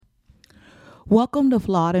Welcome to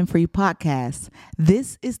Flawed and Free Podcast.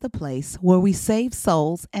 This is the place where we save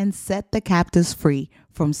souls and set the captives free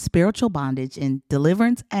from spiritual bondage and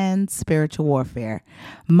deliverance and spiritual warfare.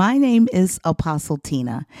 My name is Apostle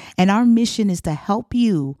Tina, and our mission is to help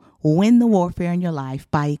you win the warfare in your life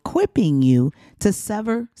by equipping you to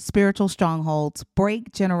sever spiritual strongholds,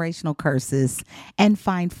 break generational curses, and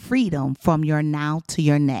find freedom from your now to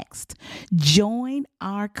your next. Join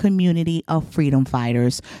our community of freedom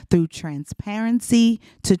fighters through transparency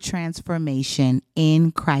to transformation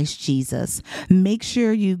in Christ Jesus. Make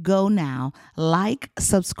sure you go now, like,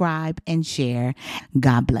 subscribe, and share.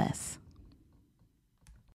 God bless.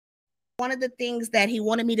 One of the things that he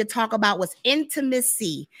wanted me to talk about was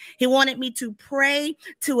intimacy. He wanted me to pray,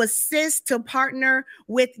 to assist, to partner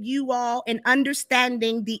with you all in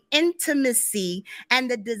understanding the intimacy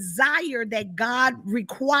and the desire that God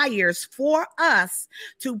requires for us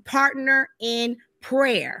to partner in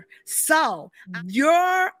prayer. So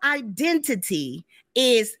your identity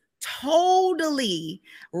is totally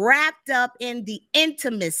wrapped up in the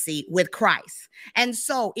intimacy with Christ. And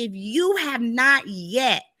so if you have not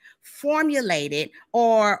yet formulated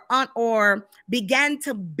or began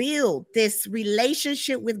to build this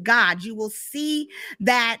relationship with God, you will see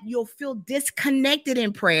that you'll feel disconnected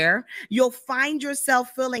in prayer. You'll find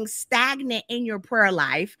yourself feeling stagnant in your prayer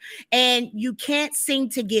life, and you can't seem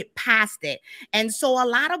to get past it. And so a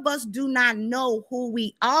lot of us do not know who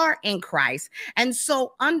we are in Christ. And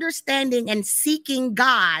so understanding and seeking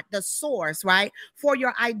God, the source, right, for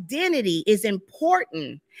your identity is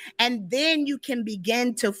important. And then you can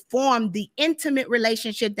begin to form the intimate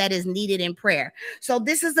relationship that is needed in prayer. So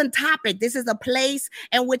this is a topic. This is a place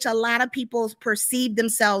in which a lot of people perceive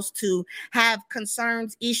themselves to have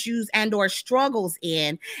concerns, issues, and or struggles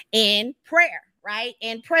in prayer. Right?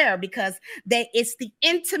 In prayer, because it's the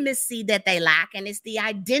intimacy that they lack, and it's the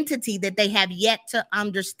identity that they have yet to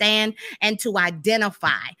understand and to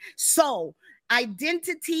identify. So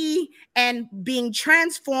identity and being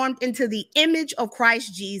transformed into the image of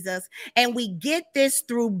Christ Jesus. And we get this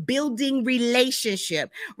through building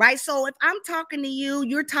relationship, right? So if I'm talking to you,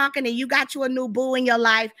 you're talking to, you got you a new boo in your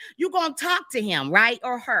life, you're going to talk to him, right?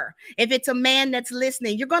 Or her. If it's a man that's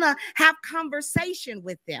listening, you're going to have conversation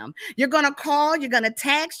with them. You're going to call, you're going to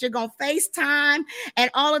text, you're going to FaceTime and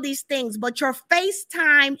all of these things. But your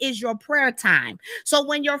FaceTime is your prayer time. So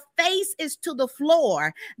when your face is to the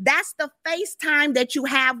floor, that's the FaceTime that you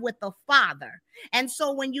have with the Father. And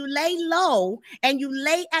so when you lay low and you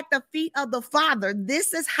lay at the feet of the Father,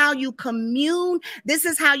 this is how you commune. This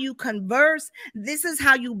is how you converse. This is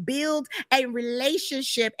how you build a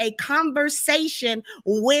relationship, a conversation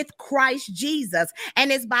with Christ Jesus.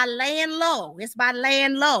 And it's by laying low. It's by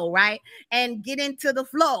laying low, right? And get into the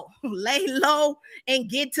flow. Lay low and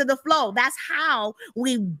get to the flow. That's how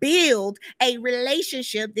we build a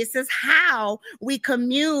relationship. This is how we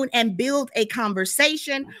commune and build a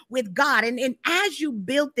conversation with God. And as you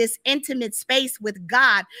build this intimate space with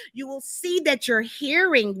God, you will see that your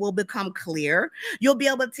hearing will become clear. You'll be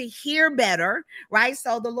able to hear better, right?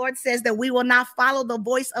 So the Lord says that we will not follow the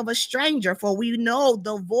voice of a stranger, for we know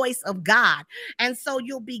the voice of God. And so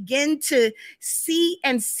you'll begin to see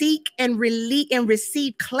and seek and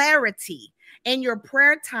receive clarity in your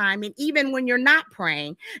prayer time. And even when you're not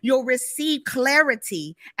praying, you'll receive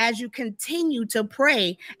clarity as you continue to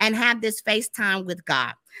pray and have this FaceTime with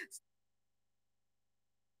God.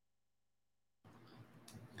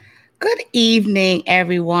 Good evening,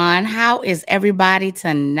 everyone. How is everybody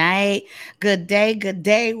tonight? Good day, good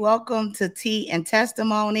day. Welcome to Tea and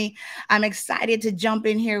Testimony. I'm excited to jump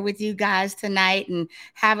in here with you guys tonight and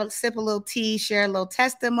have a sip a little tea, share a little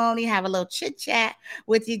testimony, have a little chit chat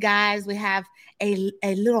with you guys. We have a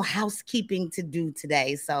little housekeeping to do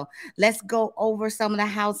today. So let's go over some of the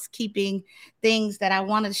housekeeping things that I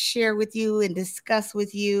want to share with you and discuss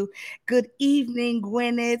with you. Good evening,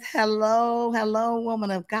 Gwyneth. Hello, woman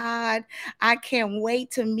of God. I can't wait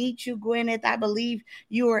to meet you, Gwyneth. I believe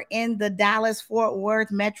you are in the Dallas-Fort Worth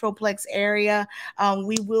Metroplex area.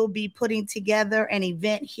 We will be putting together an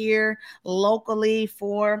event here locally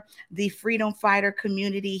for the freedom fighter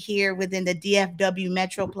community here within the DFW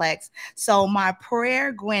Metroplex. So my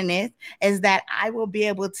prayer, Gwyneth, is that I will be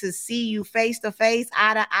able to see you face to face,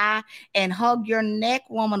 eye to eye, and hug your neck,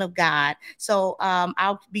 woman of God. So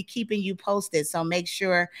I'll be keeping you posted. So make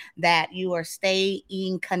sure that you are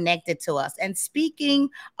staying connected to us. And speaking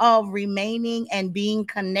of remaining and being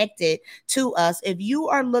connected to us, if you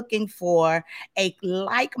are looking for a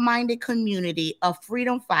like-minded community of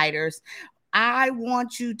freedom fighters, I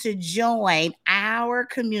want you to join our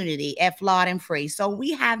community at Flawed and Free. So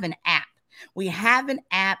we have an app. We have an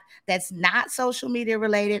app that's not social media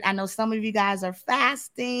related. I know some of you guys are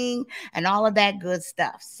fasting and all of that good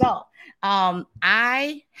stuff. So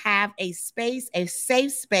I have a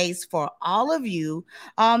safe space for all of you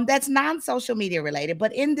that's non-social media related.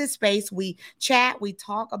 But in this space, we chat, we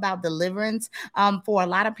talk about deliverance. For a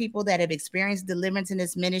lot of people that have experienced deliverance in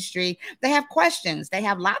this ministry, they have questions. They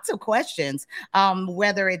have lots of questions,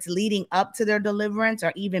 whether it's leading up to their deliverance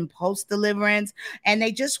or even post-deliverance. And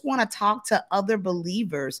they just want to talk to other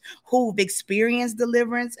believers who've experienced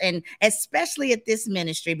deliverance, and especially at this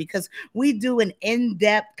ministry, because we do an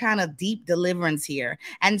in-depth kind of deep deliverance here.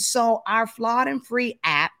 And so our Flawed and Free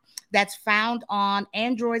app that's found on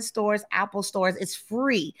Android stores, Apple stores. It's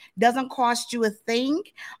free. Doesn't cost you a thing.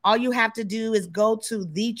 All you have to do is go to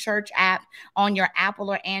the church app on your Apple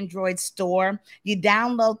or Android store. You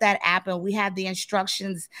download that app, and we have the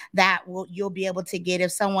instructions that you'll be able to get.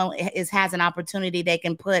 If someone has an opportunity, they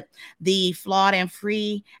can put the Flawed and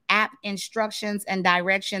Free app instructions and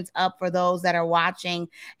directions up for those that are watching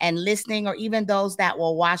and listening, or even those that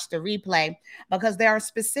will watch the replay, because there are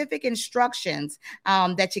specific instructions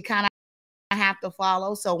that you kind of have to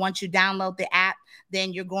follow. So once you download the app,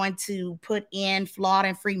 then you're going to put in Flawed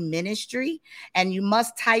and Free Ministry, and you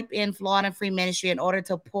must type in Flawed and Free Ministry in order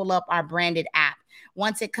to pull up our branded app.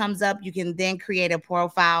 Once it comes up, you can then create a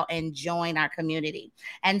profile and join our community.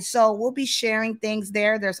 And so we'll be sharing things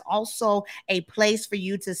there. There's also a place for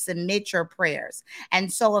you to submit your prayers.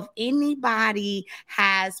 And so if anybody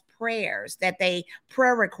has prayers that they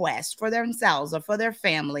prayer requests for themselves or for their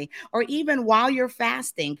family, or even while you're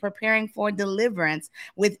fasting, preparing for deliverance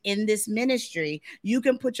within this ministry, you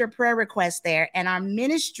can put your prayer request there, and our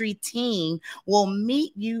ministry team will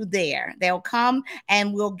meet you there. They'll come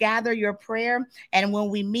and we'll gather your prayer. And when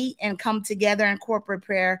we meet and come together in corporate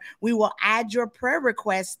prayer, we will add your prayer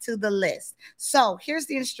requests to the list. So here's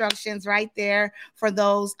the instructions right there for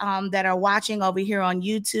those that are watching over here on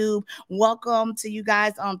YouTube. Welcome to you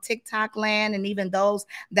guys on TikTok land, and even those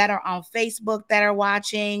that are on Facebook that are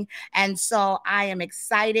watching. And so I am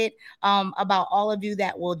excited about all of you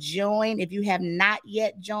that will join. If you have not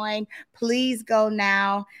yet joined, please go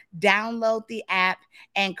now, download the app,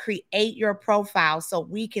 and create your profile so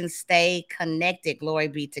we can stay connected. Glory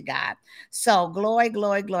be to God. So glory,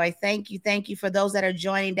 glory, glory. Thank you. Thank you for those that are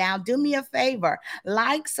joining down. Do me a favor,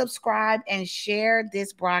 like, subscribe, and share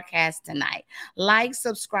this broadcast tonight. Like,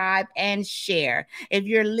 subscribe, and share. If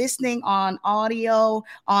you're listening on audio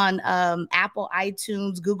on Apple,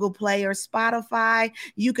 iTunes, Google Play, or Spotify,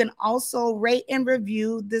 you can also rate and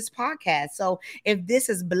review this podcast. So if this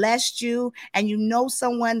has blessed you and you know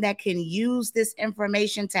someone that can use this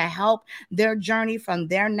information to help their journey from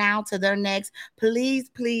their now to their next, please,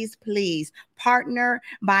 please, please partner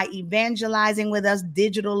by evangelizing with us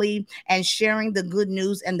digitally and sharing the good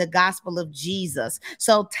news and the gospel of Jesus.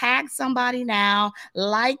 So tag somebody now,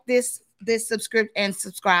 like this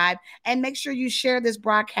subscribe, and make sure you share this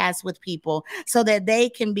broadcast with people so that they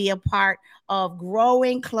can be a part of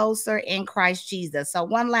growing closer in Christ Jesus. So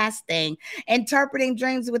one last thing, Interpreting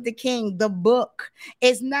Dreams with the King, the book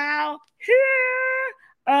is now here.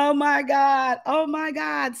 Oh my God. Oh my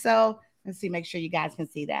God. So let's see, make sure you guys can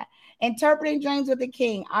see that. Interpreting Dreams with the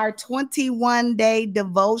King, our 21-day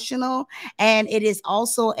devotional, and it is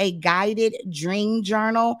also a guided dream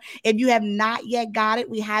journal. If you have not yet got it,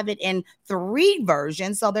 we have it in 3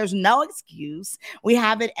 versions, so there's no excuse. We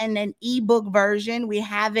have it in an ebook version, we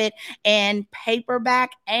have it in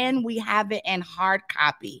paperback, and we have it in hard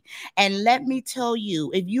copy. And let me tell you,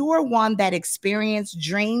 if you are one that experienced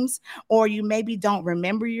dreams, or you maybe don't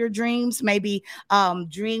remember your dreams, maybe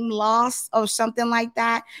dream loss or something like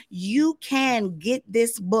that, you can get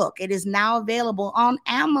this book. It is now available on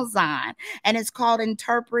Amazon, and it's called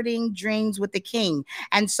Interpreting Dreams with the King.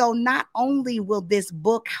 And so not only will this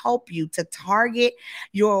book help you to target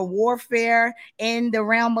your warfare in the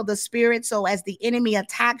realm of the spirit, so as the enemy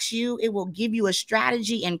attacks you, it will give you a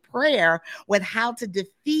strategy and prayer with how to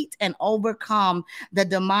defeat and overcome the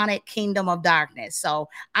demonic kingdom of darkness. So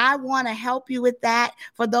I want to help you with that.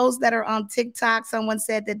 For those that are on TikTok, someone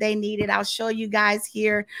said that they need it. I'll show you guys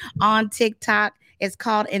here on TikTok. It's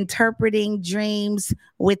called Interpreting Dreams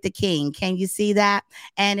with the King. Can you see that?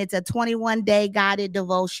 And it's a 21-day guided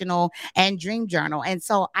devotional and dream journal. And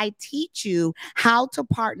so I teach you how to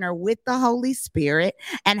partner with the Holy Spirit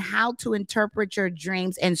and how to interpret your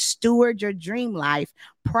dreams and steward your dream life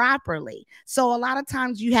properly. So a lot of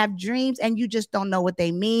times you have dreams and you just don't know what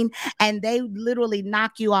they mean, and they literally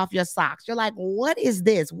knock you off your socks. You're like, what is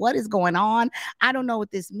this? What is going on? I don't know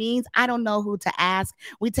what this means. I don't know who to ask.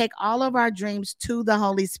 We take all of our dreams to the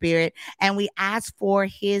Holy Spirit and we ask for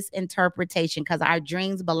his interpretation, because our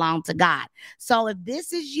dreams belong to God. So if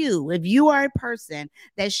this is you, if you are a person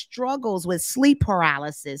that struggles with sleep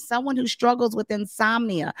paralysis, someone who struggles with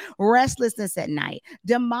insomnia, restlessness at night,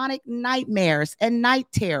 demonic nightmares and night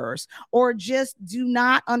terrors, or just do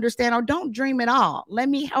not understand or don't dream at all, let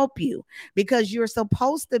me help you, because you're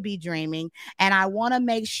supposed to be dreaming. And I want to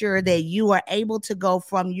make sure that you are able to go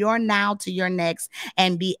from your now to your next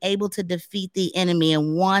and be able to defeat the enemy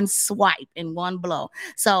in one swipe, in one blow.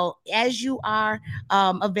 So as you are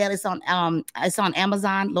available, it's on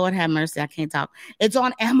Amazon. Lord have mercy, I can't talk. It's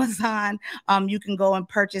on Amazon. You can go and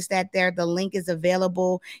purchase that there. The link is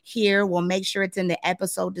available here. We'll make sure it's in the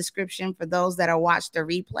episode description for those that are watching the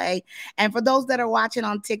replay. And for those that are watching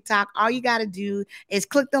on TikTok, all you got to do is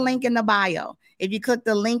click the link in the bio. If you click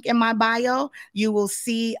the link in my bio, you will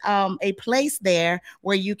see a place there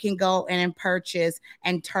where you can go and purchase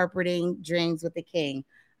Interpreting Dreams with the King.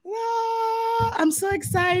 Whoa, I'm so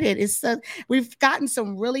excited. We've gotten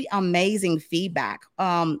some really amazing feedback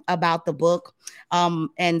about the book.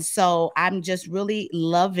 And so I'm just really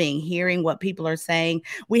loving hearing what people are saying.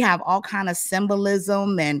 We have all kind of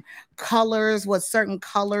symbolism and colors, what certain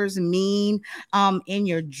colors mean in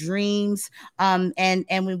your dreams.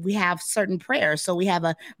 And we have certain prayers. So we have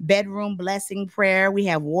a bedroom blessing prayer. We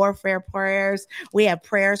have warfare prayers. We have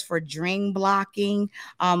prayers for dream blocking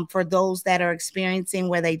for those that are experiencing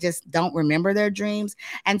where they just don't remember their dreams.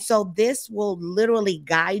 And so this will literally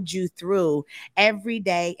guide you through every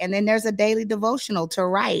day. And then there's a daily devotional to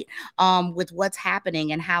write with what's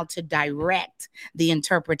happening and how to direct the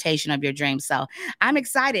interpretation of your dreams. So I'm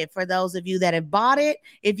excited for those of you that have bought it.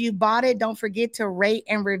 If you bought it, don't forget to rate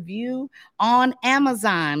and review on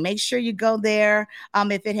Amazon. Make sure you go there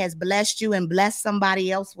if it has blessed you and blessed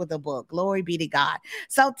somebody else with a book. Glory be to God.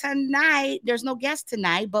 So tonight, there's no guest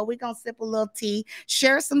tonight, but we're going to sip a little tea,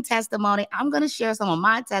 share some testimony. I'm going to share some of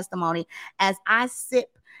my testimony as I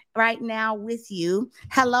sip right now with you.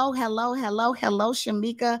 Hello,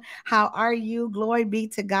 Shamika. How are you? Glory be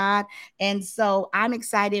to God. And so I'm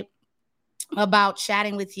excited about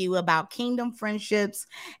chatting with you about kingdom friendships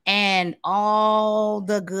and all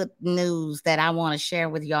the good news that I want to share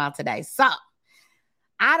with y'all today. So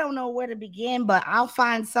I don't know where to begin, but I'll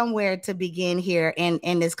find somewhere to begin here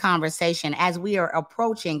in this conversation as we are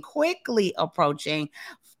quickly approaching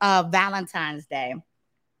Valentine's Day.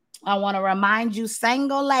 I want to remind you,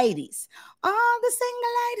 single ladies, all the single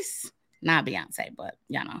ladies, not Beyonce, but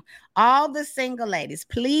all the single ladies,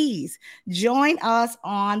 please join us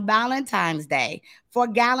on Valentine's Day for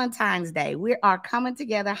Galentine's Day. We are coming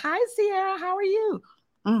together. Hi, Sierra. How are you?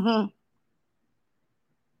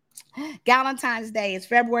 Galentine's Day is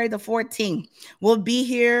February the 14th. We'll be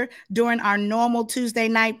here during our normal Tuesday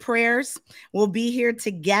night prayers. We'll be here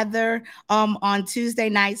together on Tuesday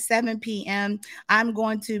night, 7 p.m. I'm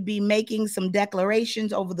going to be making some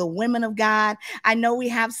declarations over the women of God. I know we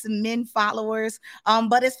have some men followers,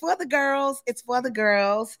 but it's for the girls. It's for the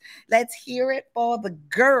girls. Let's hear it for the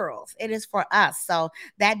girls. It is for us. So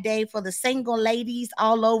that day for the single ladies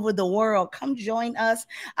all over the world, come join us.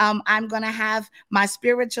 I'm going to have my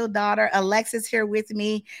spiritual daughter Alexis here with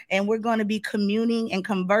me, and we're going to be communing and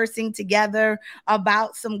conversing together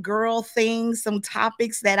about some girl things, some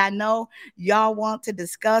topics that I know y'all want to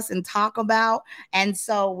discuss and talk about. And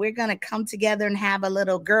so we're going to come together and have a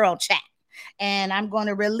little girl chat. And I'm going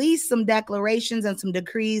to release some declarations and some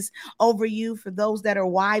decrees over you for those that are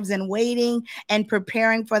wives in waiting and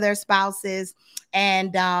preparing for their spouses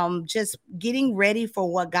and just getting ready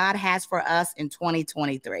for what God has for us in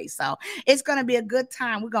 2023. So it's going to be a good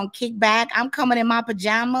time. We're going to kick back. I'm coming in my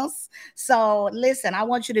pajamas. So listen, I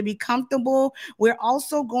want you to be comfortable. We're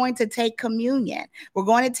also going to take communion. We're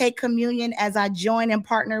going to take communion as I join and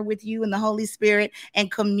partner with you in the Holy Spirit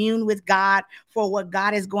and commune with God for what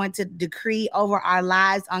God is going to decree over our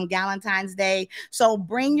lives on Galentine's Day. So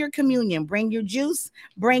bring your communion, bring your juice,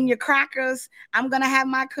 bring your crackers. I'm going to have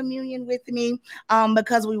my communion with me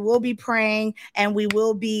because we will be praying and we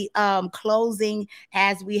will be closing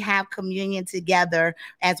as we have communion together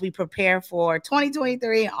as we prepare for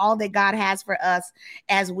 2023 and all that God has for us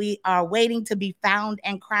as we are waiting to be found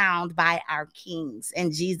and crowned by our kings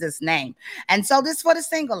in Jesus' name. And so this is for the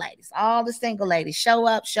single ladies, all the single ladies. Show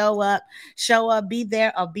up, be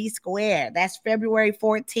there or be square. That's February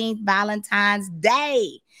 14th, Valentine's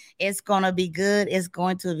Day. It's going to be good. It's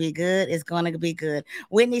going to be good. It's going to be good.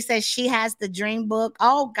 Whitney says she has the dream book.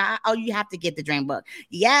 Oh, God. Oh, you have to get the dream book.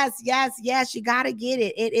 Yes, yes, yes. You got to get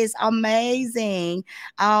it. It is amazing.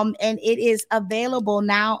 And it is available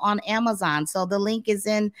now on Amazon. So the link is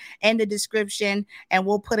in the description, and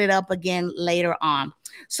we'll put it up again later on.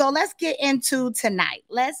 So let's get into tonight.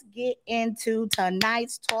 Let's get into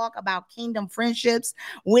tonight's talk about kingdom friendships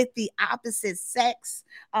with the opposite sex.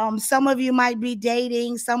 Some of you might be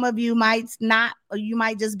dating, some of you might not, or you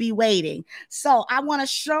might just be waiting. So I want a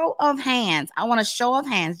show of hands. I want a show of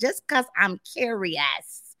hands just because I'm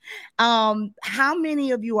curious. How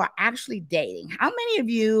many of you are actually dating? How many of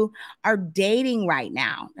you are dating right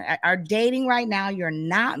now? Are dating right now? You're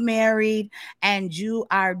not married and you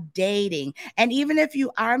are dating. And even if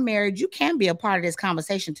you are married, you can be a part of this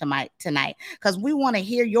conversation tonight because we want to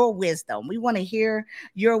hear your wisdom. We want to hear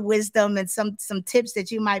your wisdom and some tips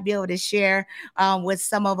that you might be able to share with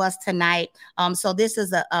some of us tonight. So this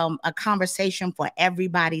is a conversation for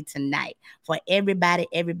everybody tonight. For everybody.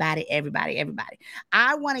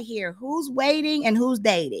 I want to hear who's waiting and who's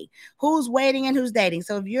dating. Who's waiting and who's dating.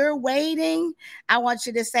 So if you're waiting, I want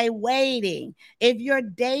you to say waiting. If you're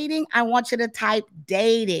dating, I want you to type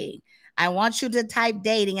dating. I want you to type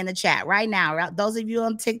dating in the chat right now. Those of you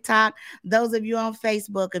on TikTok, those of you on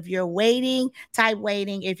Facebook, if you're waiting, type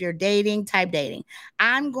waiting. If you're dating, type dating.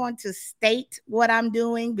 I'm going to state what I'm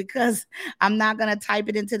doing because I'm not going to type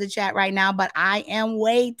it into the chat right now, but I am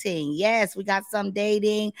waiting. Yes, we got some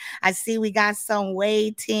dating. I see we got some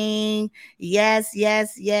waiting. Yes.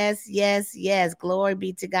 Glory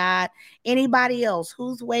be to God. Anybody else?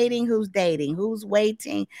 Who's waiting? Who's dating? Who's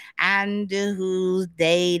waiting and who's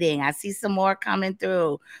dating? I see some more coming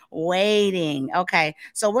through. Waiting. Okay.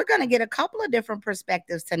 So we're going to get a couple of different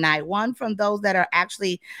perspectives tonight. One from those that are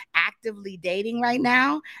actually actively dating right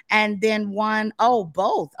now. And then one,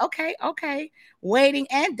 both. Okay. Waiting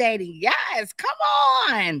and dating. Yes. Come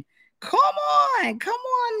on. Come on,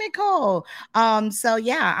 Nicole. So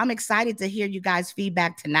yeah, I'm excited to hear you guys'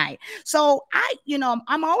 feedback tonight. So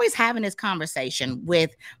I'm always having this conversation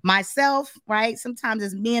with myself, right? Sometimes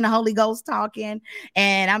it's me and the Holy Ghost talking,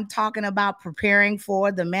 and I'm talking about preparing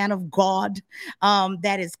for the man of God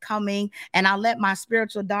that is coming. And I'll let my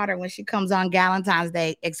spiritual daughter, when she comes on Valentine's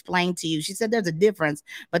Day, explain to you. She said there's a difference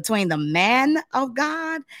between the man of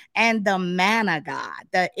God and the man of God,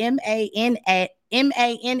 the M-A-N-A,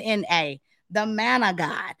 the man of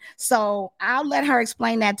God. So I'll let her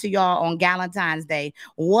explain that to y'all on Valentine's Day.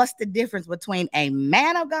 What's the difference between a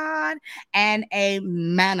man of God and a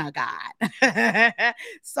man of God?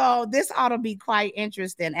 So this ought to be quite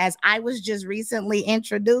interesting, as I was just recently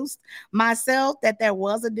introduced myself that there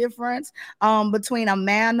was a difference between a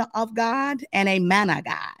man of God and a man of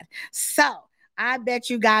God. So I bet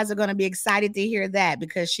you guys are going to be excited to hear that,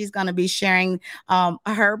 because she's going to be sharing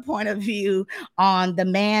her point of view on the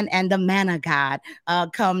man and the man of God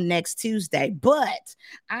come next Tuesday. But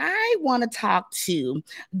I want to talk to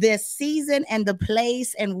this season and the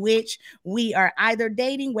place in which we are either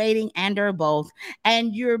dating, waiting, and or both.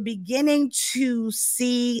 And you're beginning to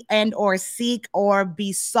see and or seek or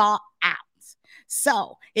be sought out.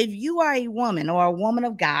 So if you are a woman or a woman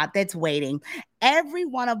of God that's waiting, every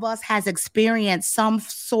one of us has experienced some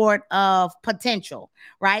sort of potential,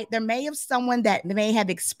 right? There may have someone that may have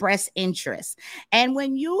expressed interest. And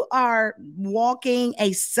when you are walking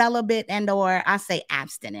a celibate and or I say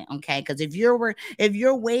abstinent, okay? Because if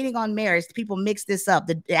you're waiting on marriage, people mix this up.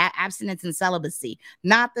 The abstinence and celibacy,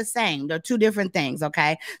 not the same. They're two different things,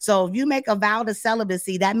 okay? So if you make a vow to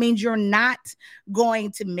celibacy, that means you're not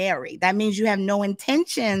going to marry. That means you have no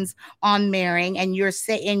intentions on marrying, and you're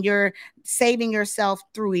saving yourself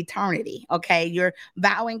through eternity. Okay. You're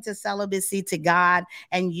vowing to celibacy to God,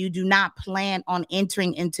 and you do not plan on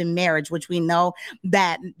entering into marriage, which we know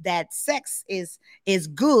that sex is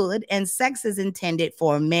good, and sex is intended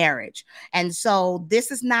for marriage. And so this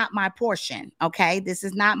is not my portion. Okay. This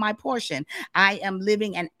is not my portion. I am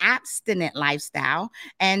living an abstinent lifestyle.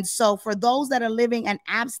 And so for those that are living an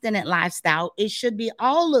abstinent lifestyle, it should be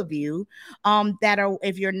all of you that are,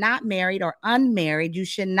 if you're not married or unmarried, you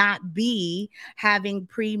should not be having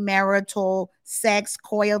premarital sex,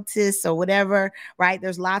 coitus, or whatever, right?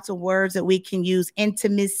 There's lots of words that we can use.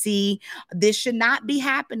 Intimacy. This should not be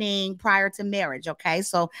happening prior to marriage. Okay.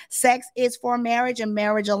 So sex is for marriage and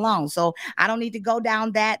marriage alone. So I don't need to go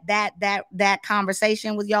down that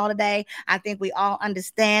conversation with y'all today. I think we all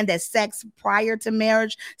understand that sex prior to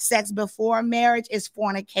marriage, sex before marriage is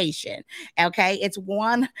fornication. Okay. It's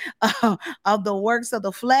one of the works of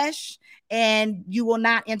the flesh, and you will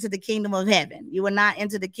not enter the kingdom of heaven. You will not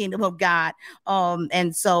enter the kingdom of God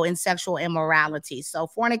and so in sexual immorality. So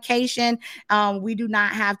fornication, we do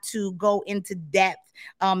not have to go into depth.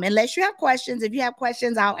 Unless you have questions. If you have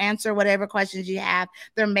questions, I'll answer whatever questions you have.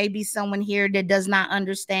 There may be someone here that does not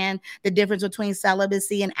understand the difference between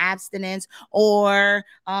celibacy and abstinence, or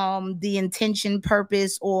the intention,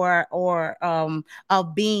 purpose, or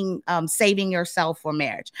of being saving yourself for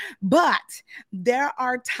marriage. But there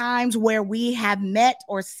are times where we have met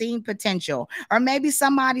or seen potential, or maybe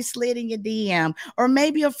somebody slid in your DM, or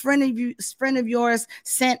maybe a friend of yours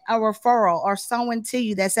sent a referral or someone to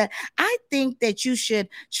you that said, I think that you should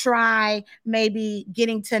try maybe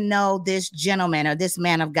getting to know this gentleman or this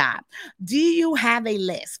man of God. Do you have a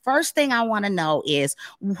list? First thing I want to know is,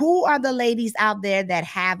 who are the ladies out there that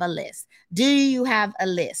have a list? Do you have a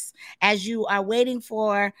list as you are waiting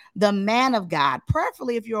for the man of God?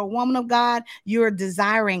 Preferably, if you're a woman of God, you're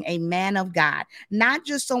desiring a man of God, not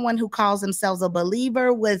just someone who calls themselves a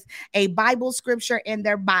believer with a Bible scripture in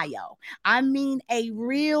their bio. I mean, a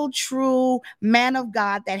real, true man of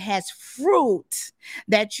God that has fruit,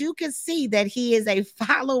 that you can see that he is a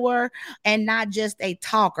follower and not just a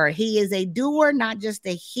talker. He is a doer, not just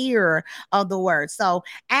a hearer of the word. So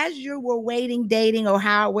as you were waiting, dating, or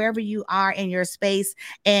wherever you are in your space,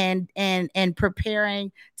 and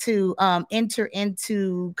preparing to enter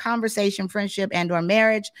into conversation, friendship, and or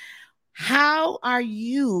marriage, how are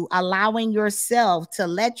you allowing yourself to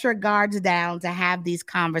let your guards down to have these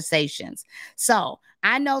conversations? So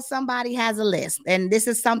I know somebody has a list, and this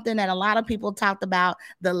is something that a lot of people talked about: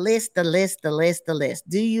 the list, the list, the list, the list.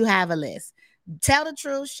 Do you have a list? Tell the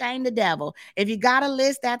truth, shame the devil. If you got a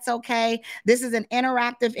list, that's okay. This is an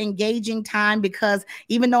interactive, engaging time, because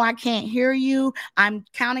even though I can't hear you, I'm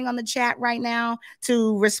counting on the chat right now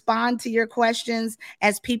to respond to your questions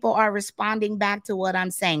as people are responding back to what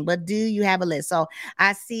I'm saying. But do you have a list? So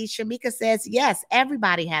I see Shamika says, yes,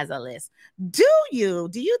 everybody has a list. Do you?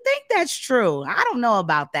 Do you think that's true? I don't know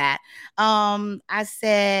about that. I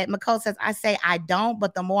said, McCall says, I say I don't,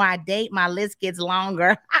 but the more I date, my list gets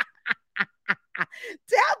longer.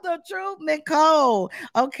 Tell the truth, Nicole.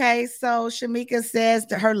 Okay, so Shamika says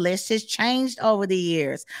that her list has changed over the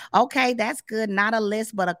years. Okay, that's good. Not a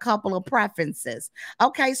list, but a couple of preferences.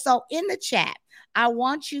 Okay, so in the chat, I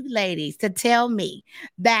want you ladies to tell me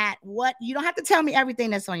that what you don't have to tell me everything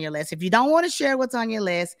that's on your list. If you don't want to share what's on your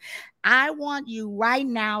list, I want you right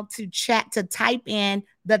now to type in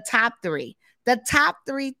the top three. The top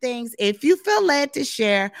three things, if you feel led to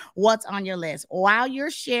share what's on your list. While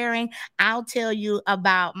you're sharing, I'll tell you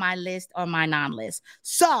about my list or my non-list.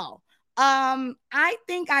 So, I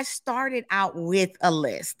think I started out with a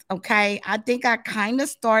list. Okay. I think I kind of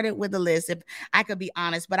started with a list, if I could be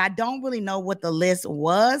honest, but I don't really know what the list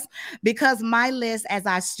was, because my list, as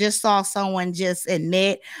I just saw someone just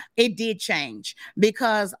admit, it did change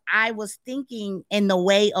because I was thinking in the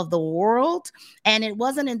way of the world. And it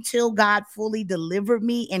wasn't until God fully delivered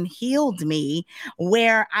me and healed me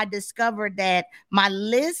where I discovered that my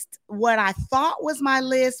list, what I thought was my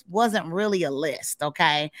list, wasn't really a list.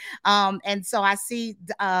 Okay. And so I see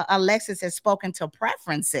Alexis has spoken to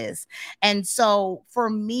preferences. And so for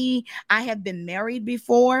me, I have been married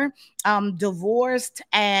before, divorced.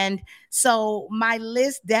 And so my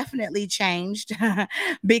list definitely changed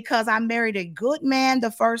because I married a good man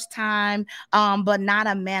the first time, but not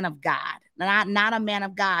a man of God. Not a man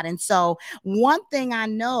of God. And so one thing I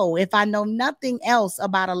know, if I know nothing else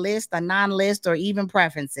about a list, a non-list, or even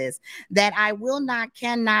preferences, that I will not,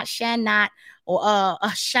 cannot, shall not, or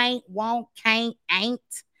shan't, won't, can't, ain't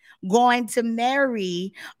going to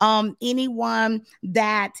marry anyone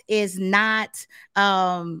that is not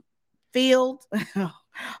filled.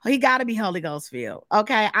 He got to be Holy Ghost filled.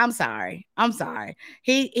 Okay, I'm sorry.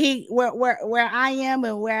 He where I am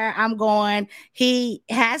and where I'm going, he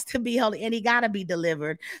has to be holy, and he got to be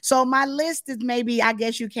delivered. So my list is, maybe, I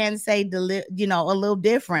guess you can say, a little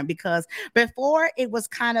different, because before it was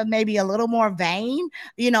kind of maybe a little more vain.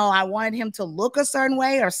 I wanted him to look a certain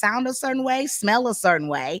way, or sound a certain way, smell a certain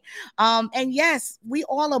way. And yes, we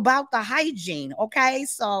all about the hygiene. Okay,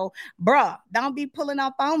 so bruh, don't be pulling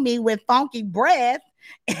up on me with funky breath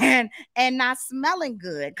and not smelling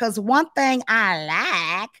good, because one thing I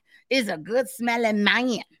like is a good smelling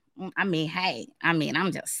man. I mean, hey, I'm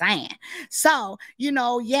just saying. So,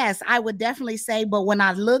 yes, I would definitely say, but when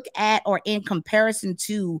I look at, or in comparison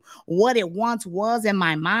to what it once was in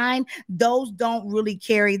my mind, those don't really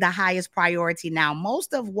carry the highest priority now.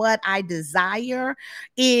 Most of what I desire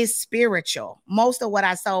is spiritual. Most of what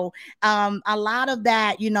a lot of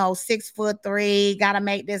that, 6'3", gotta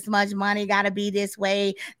make this much money, gotta be this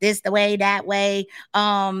way, the way, that way.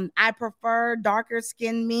 I prefer darker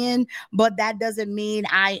skinned men, but that doesn't mean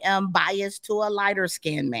I am biased to a lighter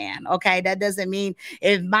skinned man. Okay. That doesn't mean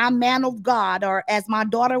if my man of God, or as my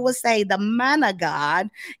daughter would say, the man of God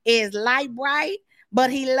is light bright,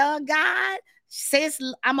 but he love God, sis,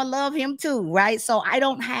 I'ma love him too, right? So I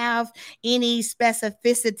don't have any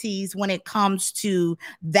specificities when it comes to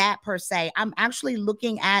that per se. I'm actually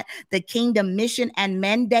looking at the kingdom mission and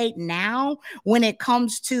mandate now when it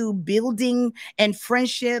comes to building and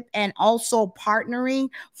friendship and also partnering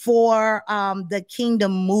for the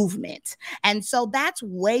kingdom movement. And so that's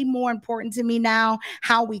way more important to me now,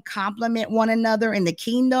 how we complement one another in the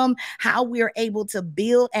kingdom, how we're able to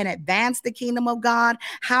build and advance the kingdom of God,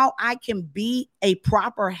 how I can be a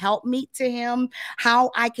proper helpmeet to him,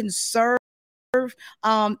 how I can serve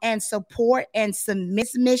and support and submit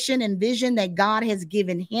mission and vision that God has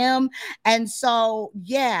given him. And so,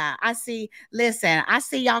 yeah, I see. Listen, I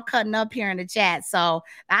see y'all cutting up here in the chat. So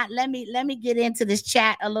let me get into this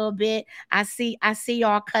chat a little bit. I see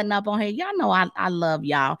y'all cutting up on here. Y'all know I love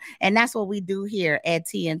y'all, and that's what we do here at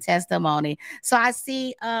Tea and Testimony. So I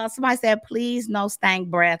see somebody said, please no stank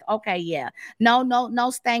breath. Okay, yeah,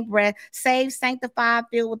 no stank breath. Saved, sanctified,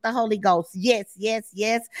 filled with the Holy Ghost. Yes.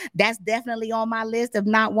 That's definitely on my list, if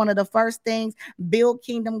not one of the first things. Build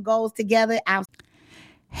kingdom goals together.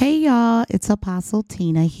 Hey y'all, it's Apostle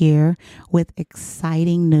Tina here with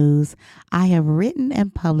exciting news. I have written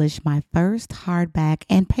and published my first hardback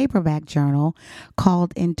and paperback journal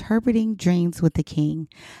called Interpreting Dreams with the King.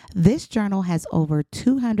 This journal has over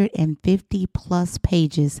 250 plus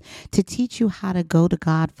pages to teach you how to go to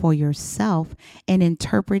God for yourself and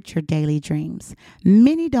interpret your daily dreams.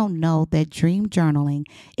 Many don't know that dream journaling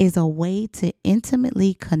is a way to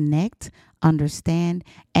intimately connect, understand,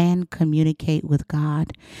 and communicate with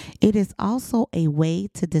God. It is also a way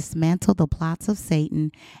to dismantle the plots of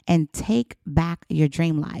Satan and take back your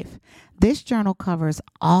dream life. This journal covers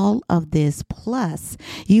all of this, plus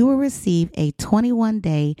you will receive a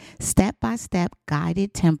 21-day step-by-step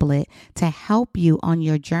guided template to help you on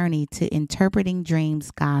your journey to interpreting dreams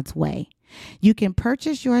God's way. You can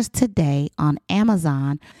purchase yours today on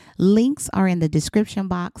Amazon. Links are in the description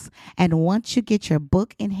box. And once you get your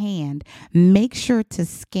book in hand, make sure to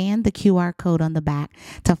scan the QR code on the back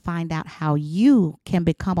to find out how you can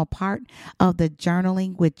become a part of the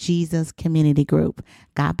Journaling with Jesus community group.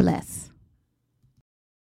 God bless.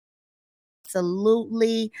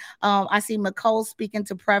 Absolutely. I see McCole speaking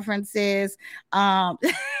to preferences.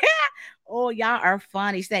 Oh, y'all are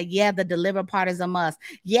funny. He said, yeah, the deliver part is a must.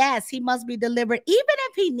 Yes, he must be delivered. Even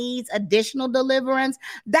if he needs additional deliverance,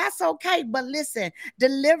 that's okay. But listen,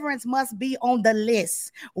 deliverance must be on the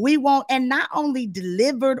list. We won't, and not only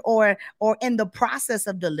delivered or in the process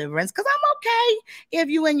of deliverance, because I'm okay if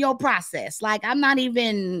you in your process. Like I'm not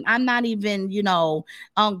even, gonna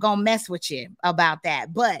mess with you about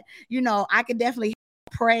that. But I could definitely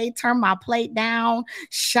pray, turn my plate down,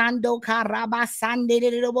 shando karaba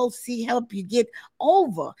see, help you get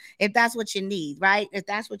over if that's what you need, right? If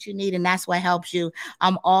that's what you need and that's what helps you,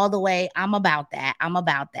 I'm about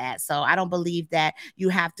that. So I don't believe that you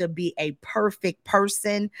have to be a perfect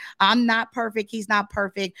person. I'm not perfect, he's not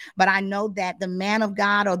perfect, but I know that the man of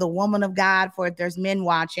God or the woman of God, for if there's men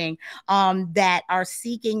watching that are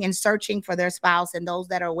seeking and searching for their spouse, and those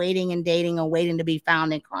that are waiting and dating and waiting to be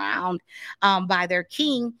found and crowned by their king,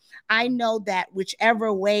 I know that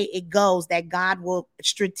whichever way it goes, that God will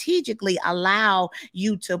strategically allow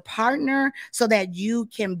you to partner so that you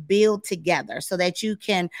can build together, so that you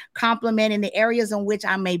can complement in the areas in which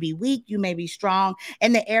I may be weak, you may be strong,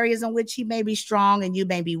 and the areas in which he may be strong and you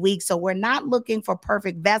may be weak. So we're not looking for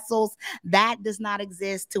perfect vessels. That does not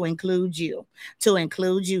exist to include you,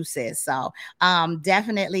 sis. So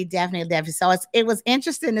definitely. So it was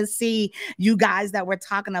interesting to see you guys that were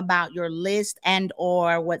talking about your list and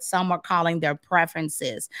or what some are calling their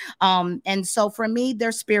preferences. And so for me,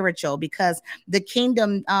 they're spiritual, because the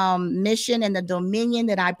kingdom mission and the dominion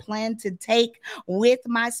that I plan to take with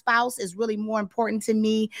my spouse is really more important to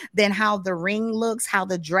me than how the ring looks, how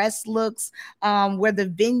the dress looks, where the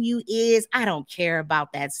venue is. I don't care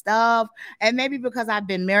about that stuff. And maybe because I've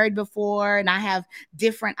been married before and I have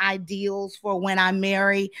different ideals for when I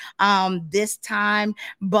marry this time.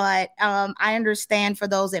 But I understand for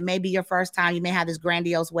those that may be your first time, you may have this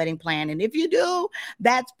grandiose wedding plan. And if you do,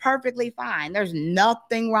 that's perfectly fine. There's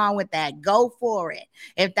nothing wrong with that. Go for it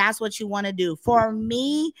if that's what you want to do. For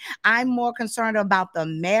me, I'm more concerned about the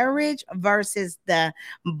marriage versus the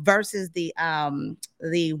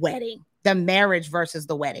wedding. the marriage versus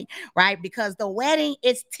the wedding, right? Because the wedding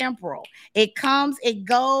is temporal. It comes, it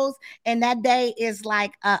goes, and that day is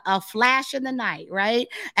like a flash in the night, right?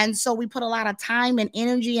 And so we put a lot of time and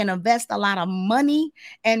energy and invest a lot of money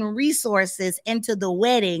and resources into the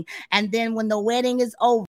wedding. And then when the wedding is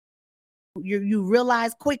over, you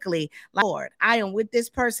realize quickly, like, Lord, I am with this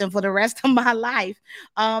person for the rest of my life.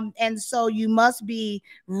 And so you must be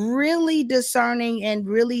really discerning and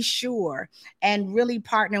really sure and really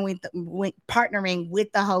partnering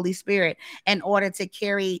with the Holy Spirit in order to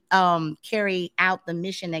carry out the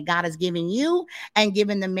mission that God has given you and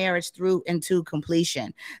given the marriage through into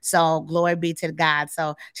completion. So glory be to God.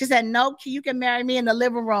 So she said, no, you can marry me in the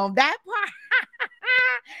living room. That part.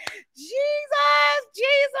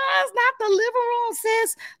 Jesus, not the living room,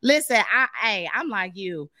 sis. Listen, I'm like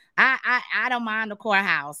you. I don't mind the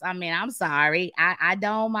courthouse. I mean, I'm sorry. I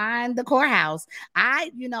don't mind the courthouse.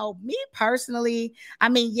 Me personally, I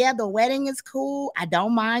mean, yeah, the wedding is cool. I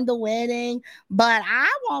don't mind the wedding, but I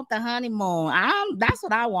want the honeymoon. That's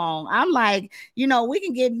what I want. I'm like, we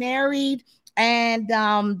can get married. And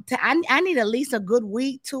I need at least a good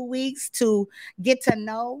week, 2 weeks to get to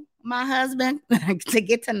know my husband, to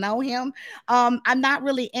get to know him. I'm not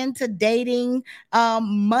really into dating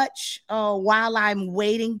much while I'm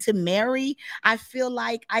waiting to marry. I feel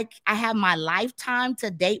like I have my lifetime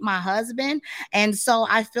to date my husband. And so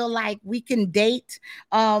I feel like we can date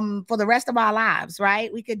for the rest of our lives,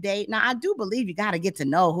 right? We could date. Now, I do believe you got to get to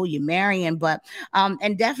know who you're marrying, but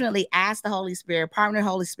and definitely ask the Holy Spirit, partner the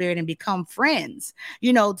Holy Spirit, and become friends,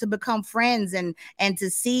 to become friends and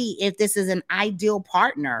to see if this is an ideal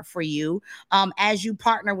partner for you as you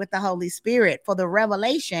partner with the Holy Spirit for the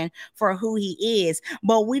revelation for who he is.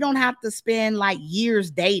 But we don't have to spend like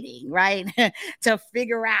years dating, right? to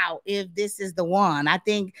figure out if this is the one. I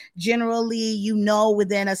think generally,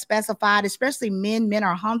 within a specified, especially men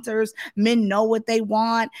are hunters. Men know what they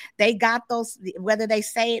want. They got those, whether they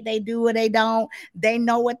say it, they do or they don't. They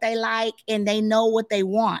know what they like and they know what they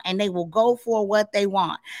want, and they will go for what they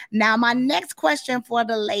want. Now, my next question for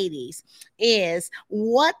the ladies is,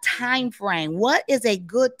 what time frame, what is a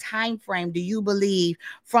good time frame do you believe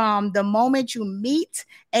from the moment you meet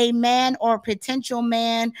a man or potential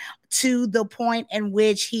man to the point in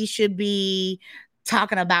which he should be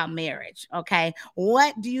talking about marriage? Okay,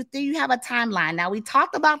 what do you think? You have a timeline. Now, we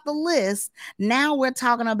talked about the list. Now we're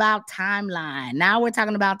talking about timeline.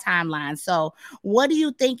 So what do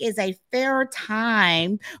you think is a fair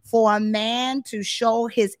time for a man to show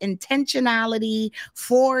his intentionality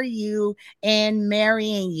for you in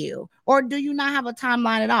marrying you? Or do you not have a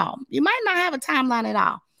timeline at all? You might not have a timeline at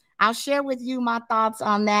all. I'll share with you my thoughts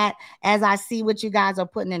on that as I see what you guys are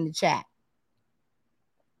putting in the chat.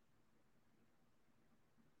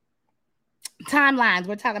 Timelines.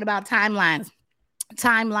 We're talking about timelines.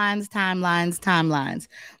 Timelines.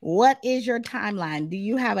 What is your timeline? Do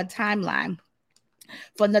you have a timeline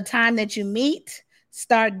from the time that you meet,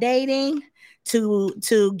 start dating, to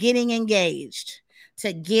getting engaged? What's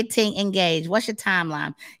your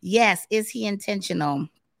timeline? Yes. Is he intentional?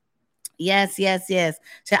 Yes.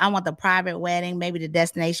 So I want the private wedding, maybe the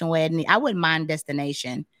destination wedding. I wouldn't mind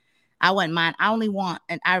destination. I wouldn't mind. I only want,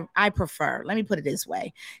 and I prefer, let me put it this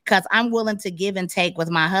way, because I'm willing to give and take with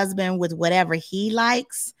my husband with whatever he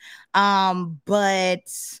likes. But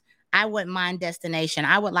I wouldn't mind destination.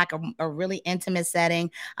 I would like a really intimate setting.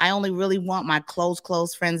 I only really want my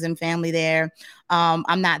close friends and family there.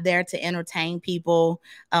 I'm not there to entertain people.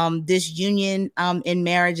 This union in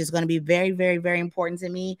marriage is going to be very, very, very important to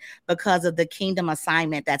me because of the kingdom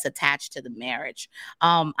assignment that's attached to the marriage.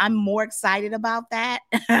 I'm more excited about that,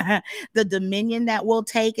 the dominion that we'll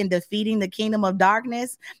take in defeating the kingdom of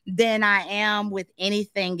darkness, than I am with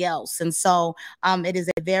anything else. And so it is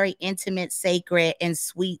a very intimate, sacred, and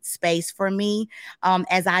sweet space for me,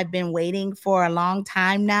 as I've been waiting for a long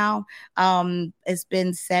time now. It's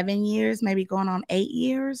been 7 years, maybe going on 8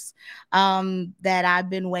 years, that I've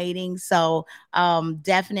been waiting. So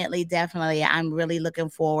definitely, I'm really looking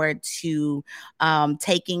forward to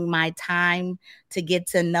taking my time to get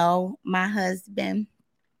to know my husband.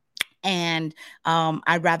 And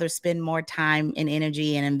I'd rather spend more time and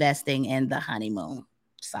energy and investing in the honeymoon.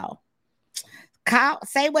 So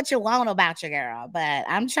say what you want about your girl, but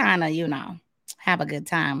I'm trying to, have a good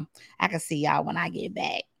time. I can see y'all when I get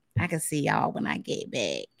back.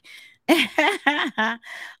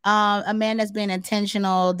 A man that's been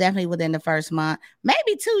intentional, definitely within the first month,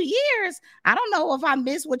 maybe 2 years. I don't know if I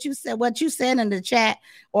missed what you said in the chat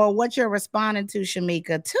or what you're responding to,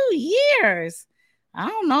 Shamika. 2 years. I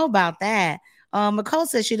don't know about that. Nicole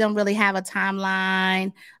says she don't really have a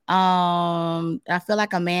timeline. I feel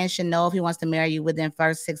like a man should know if he wants to marry you within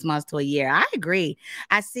first 6 months to a year. I agree.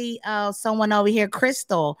 I see someone over here,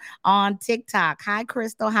 Crystal, on TikTok. Hi,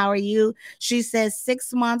 Crystal. How are you? She says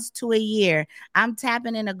 6 months to a year. I'm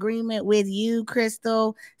tapping in agreement with you,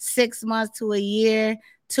 Crystal. 6 months to a year,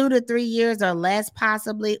 2 to 3 years or less,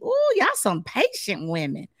 possibly. Ooh, y'all some patient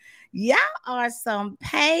women. Y'all are some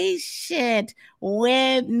patient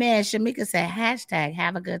women. Shamika said, hashtag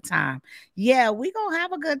have a good time. Yeah, we gonna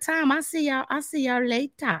have a good time. I see y'all. I see y'all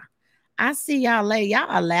later. I see y'all later. Y'all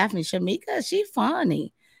are laughing. Shamika, she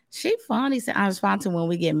funny. She funny. So I respond to when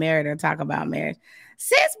we get married or talk about marriage.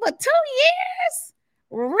 Sis, but 2 years?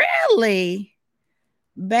 Really?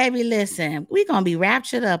 Baby, listen, we gonna be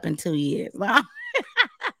raptured up in 2 years.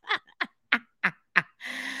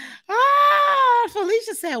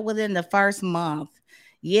 Felicia said within the first month.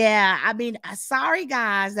 Yeah, I mean, sorry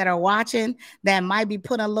guys that are watching that might be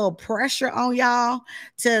putting a little pressure on y'all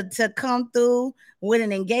to come through with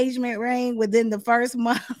an engagement ring within the first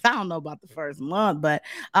month. I don't know about the first month, but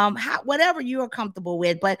whatever you are comfortable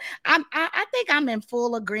with. But I think I'm in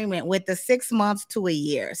full agreement with the 6 months to a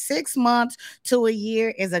year. 6 months to a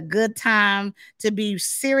year is a good time to be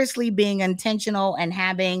seriously being intentional and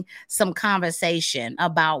having some conversation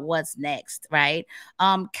about what's next, right?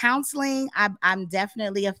 Counseling, I'm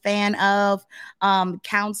definitely a fan of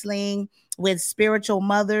counseling with spiritual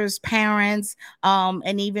mothers, parents,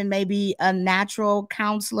 and even maybe a natural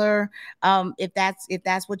counselor, if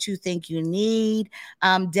that's what you think you need,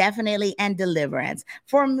 definitely, and deliverance.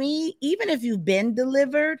 For me, even if you've been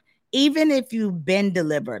delivered,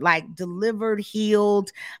 like delivered, healed,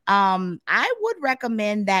 I would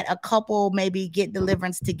recommend that a couple maybe get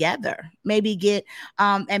deliverance together, maybe get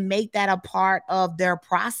and make that a part of their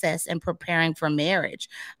process and preparing for marriage,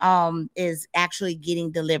 is actually getting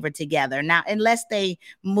delivered together. Now, unless they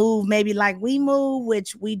move, maybe like we move,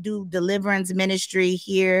 which we do deliverance ministry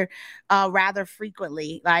here rather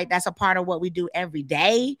frequently, right? That's a part of what we do every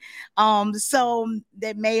day. So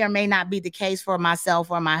that may or may not be the case for myself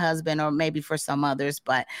or my husband, or maybe for some others,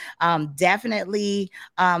 but definitely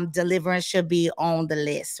deliverance should be on the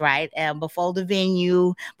list, right? Before the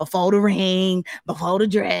venue, before the ring, before the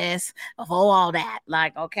dress, before all that.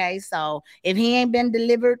 Like, okay, so if he ain't been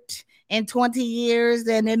delivered in 20 years,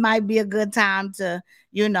 then it might be a good time to,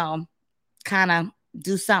 kind of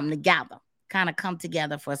do something together, kind of come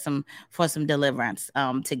together for some deliverance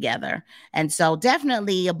together. And so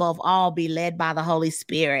definitely above all, be led by the Holy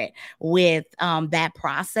Spirit with that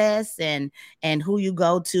process, and who you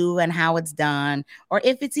go to and how it's done, or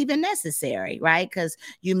if it's even necessary, right? Because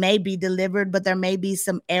you may be delivered, but there may be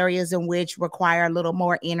some areas in which require a little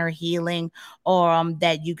more inner healing, or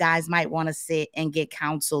that you guys might want to sit and get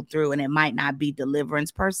counseled through, and it might not be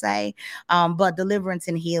deliverance per se, but deliverance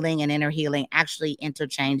and healing and inner healing actually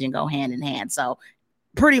interchange and go hand in hand. So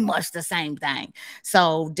pretty much the same thing.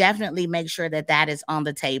 So definitely make sure that that is on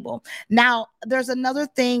the table. Now, there's another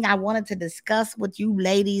thing I wanted to discuss with you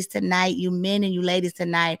ladies tonight, you men and you ladies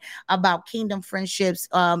tonight, about kingdom friendships,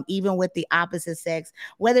 even with the opposite sex,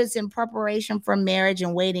 whether it's in preparation for marriage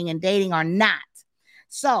and waiting and dating or not.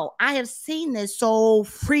 So I have seen this so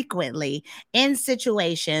frequently in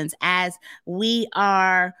situations as we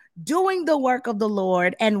are doing the work of the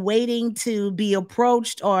Lord and waiting to be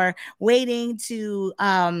approached, or waiting to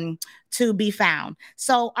be found.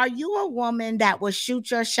 So are you a woman that will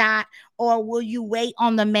shoot your shot, or will you wait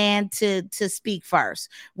on the man to speak first?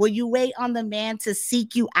 Will you wait on the man to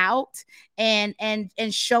seek you out and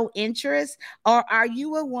show interest, or are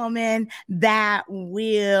you a woman that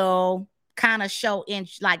will kind of show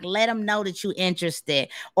like let them know that you're interested,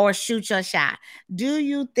 or shoot your shot? Do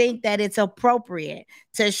you think that it's appropriate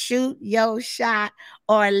to shoot your shot,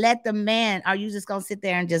 or let the man, are you just gonna sit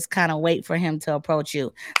there and just kind of wait for him to approach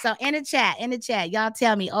you? So in the chat, y'all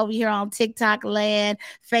tell me over here on TikTok land,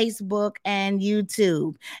 Facebook, and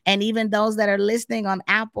YouTube, and even those that are listening on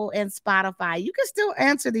Apple and Spotify, you can still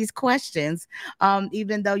answer these questions.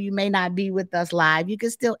 Even though you may not be with us live, you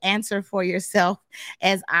can still answer for yourself,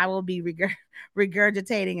 as I will be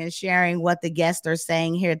regurgitating and sharing what the guests are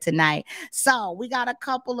saying here tonight. So we got a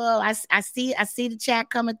couple of, I see the chat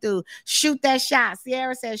coming through. Shoot that shot.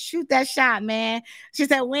 Sierra says, shoot that shot, man. She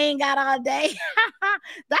said, we ain't got all day.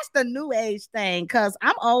 That's the new age thing, because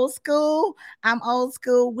I'm old school.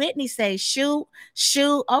 Whitney says, shoot.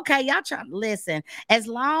 Okay, y'all try to listen. As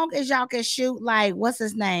long as y'all can shoot, like, what's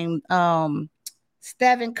his name?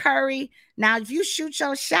 Stephen Curry. Now, if you shoot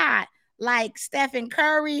your shot like Stephen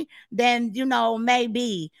Curry, then,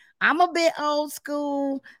 maybe. I'm a bit old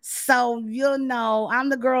school, so, I'm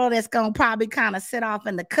the girl that's going to probably kind of sit off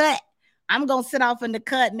in the cut. I'm going to sit off in the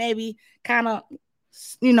cut, maybe kind of,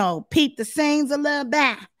 peep the scenes a little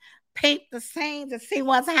bit. Peep the scenes and see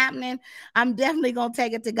what's happening. I'm definitely going to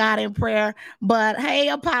take it to God in prayer. But hey,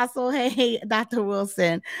 Apostle, hey, Dr.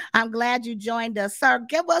 Wilson, I'm glad you joined us. Sir,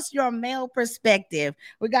 give us your male perspective.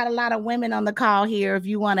 We got a lot of women on the call here. If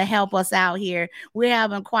you want to help us out here, we're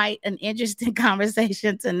having quite an interesting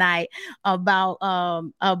conversation tonight about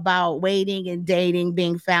waiting and dating,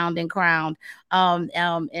 being found and crowned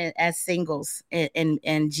as singles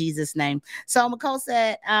in Jesus' name. So McCole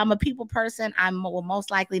said, I'm a people person. I will most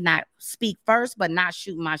likely not speak first, but not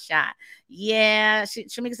shoot my shot. Yeah,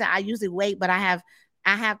 Shamika said, I usually wait, but I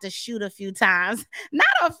have to shoot a few times. Not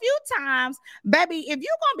a few times, baby. If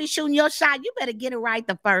you're gonna be shooting your shot, you better get it right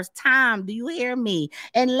the first time. Do you hear me?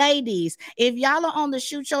 And ladies, if y'all are on the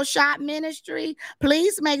Shoot Your Shot ministry,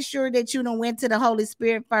 please make sure that you done went to the Holy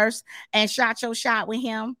Spirit first and shot your shot with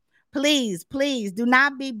him. Please, please do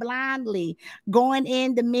not be blindly going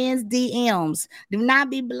in the men's DMs. Do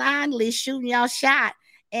not be blindly shooting your shot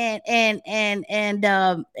and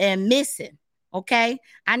missing. Okay,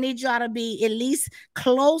 I need y'all to be at least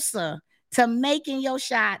closer to making your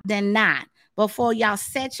shot than not before y'all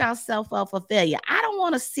set yourself up for failure. I don't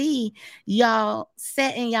want to see y'all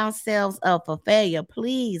setting yourselves up for failure.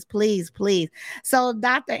 Please, please, please. So,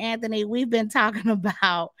 Dr. Anthony, we've been talking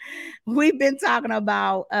about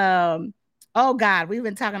oh God, we've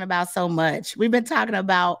been talking about so much. We've been talking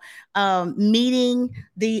about meeting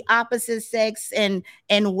the opposite sex and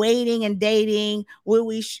waiting and dating.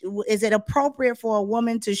 Is it appropriate for a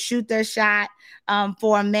woman to shoot their shot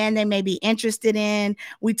for a man they may be interested in?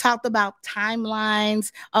 We talked about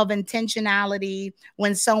timelines of intentionality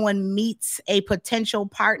when someone meets a potential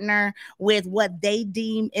partner with what they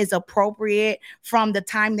deem is appropriate from the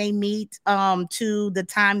time they meet to the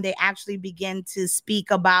time they actually begin to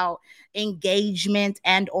speak about engagement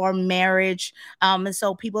and or marriage. And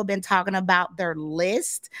so people have been talking about their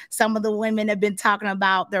list. Some of the women have been talking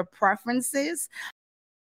about their preferences,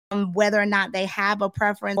 whether or not they have a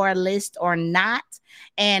preference or a list or not,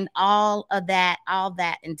 and all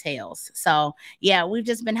that entails. So yeah, we've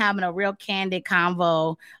just been having a real candid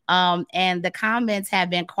convo, and the comments have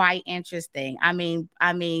been quite interesting. I mean,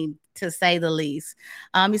 to say the least.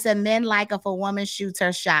 He said, men like if a woman shoots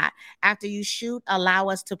her shot. After you shoot, allow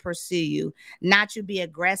us to pursue you, not you be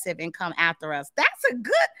aggressive and come after us. That's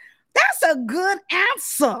a good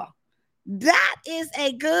answer. That is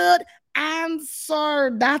a good answer,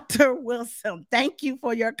 Dr. Wilson. Thank you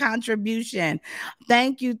for your contribution.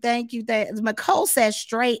 Thank you. McCole says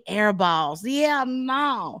straight air balls. Yeah,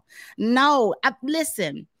 no.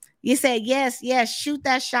 Listen. You said, yes, shoot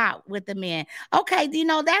that shot with the men. Okay,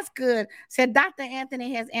 that's good. Said Dr.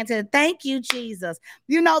 Anthony has answered. Thank you, Jesus.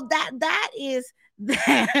 That is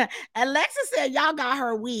Alexa said y'all got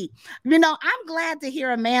her weak. I'm glad to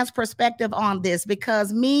hear a man's perspective on this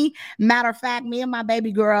because matter of fact, me and my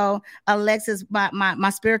baby girl, Alexis, my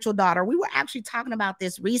spiritual daughter, we were actually talking about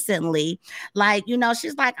this recently. Like,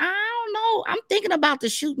 she's like, I don't know. I'm thinking about the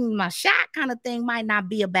shooting my shot kind of thing might not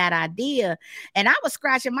be a bad idea. And I was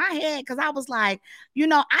scratching my head because I was like,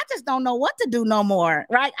 I just don't know what to do no more.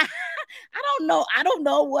 Right. I don't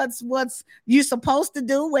know what's you're supposed to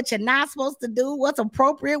do, what you're not supposed to do, what's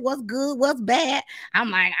appropriate, what's good, what's bad.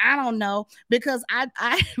 I'm like, I don't know, because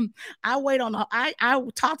I wait on I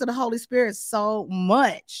talk to the Holy Spirit so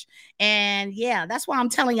much. And yeah, that's why I'm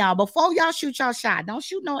telling y'all, before y'all shoot your shot, don't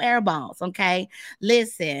shoot no air balls. Okay.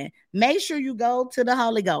 Listen, make sure you go to the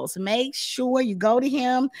Holy Ghost. Make sure you go to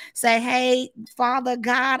him. Say, hey, Father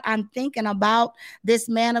God, I'm thinking about this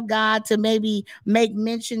man of God to maybe make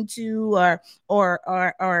mention to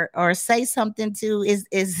or say something to.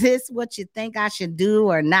 Is this what you think I should do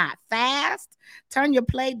or not? Fast. Turn your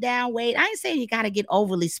plate down. Wait. I ain't saying you got to get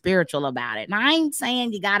overly spiritual about it. And I ain't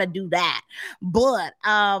saying you got to do that. But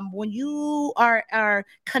when you are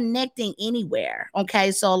connecting anywhere,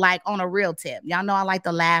 okay, so like on a real tip, y'all know I like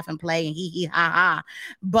to laugh and play and hee ha ha.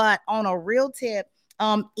 But on a real tip,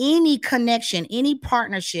 any connection, any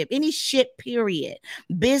partnership, any shit, period,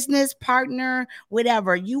 business partner,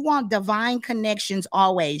 whatever, you want divine connections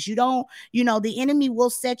always. You don't, the enemy will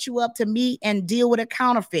set you up to meet and deal with a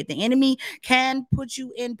counterfeit. The enemy can put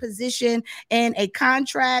you in position in a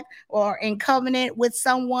contract or in covenant with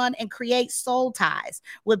someone and create soul ties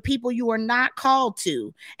with people you are not called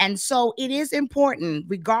to. And so it is important,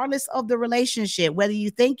 regardless of the relationship, whether you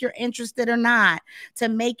think you're interested or not, to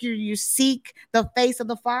make you seek the face of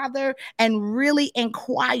the Father and really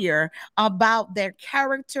inquire about their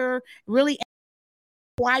character, really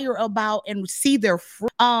inquire about and see their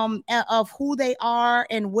fruit of who they are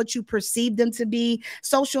and what you perceive them to be.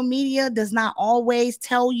 Social media does not always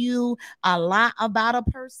tell you a lot about a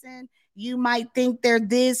person. You might think they're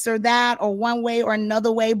this or that or one way or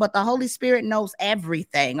another way, but the Holy Spirit knows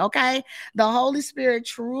everything. Okay. The Holy Spirit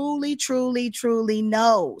truly, truly, truly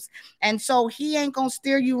knows. And so he ain't going to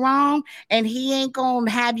steer you wrong, and he ain't going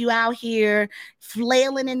to have you out here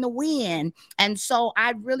flailing in the wind. And so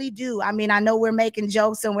I really do. I mean, I know we're making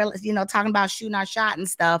jokes and we're, talking about shooting our shot and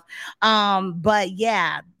stuff. But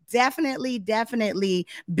yeah, definitely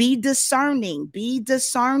be discerning,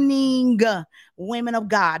 women of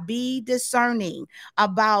God, be discerning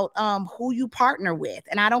about who you partner with.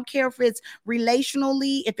 And I don't care if it's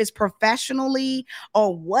relationally, if it's professionally,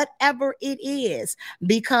 or whatever it is,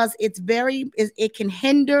 because it can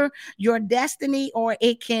hinder your destiny, or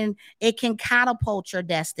it can catapult your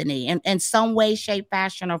destiny in some way, shape,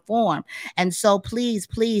 fashion, or form. And so please,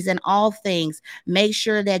 in all things, make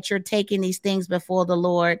sure that you're taking these things before the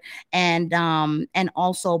Lord, and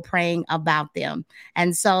also praying about them.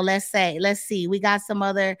 And so let's see, we got some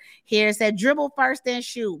other here. Said dribble first then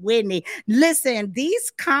shoot. Whitney, listen, these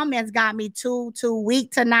comments got me too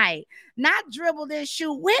weak tonight. Not dribble then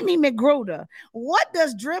shoot. Whitney McGruder, what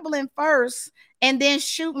does dribbling first and then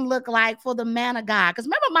shooting look like for the man of God? Because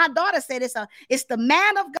remember, my daughter said it's the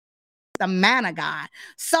man of God. The man of God.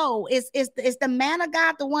 So is the man of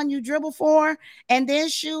God the one you dribble for and then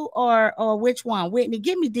shoot, or which one? Whitney,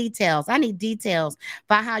 give me details. I need details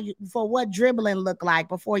for what dribbling look like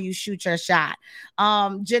before you shoot your shot.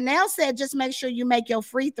 Janelle said just make sure you make your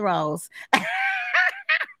free throws.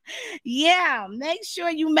 Yeah, make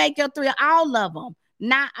sure you make your three, all of them.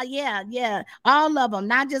 Not yeah, all of them,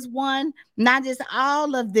 not just one, not just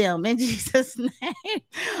all of them, in Jesus'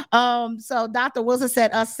 name. So Dr. Wilson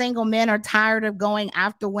said us single men are tired of going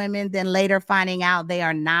after women, then later finding out they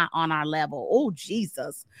are not on our level. Oh,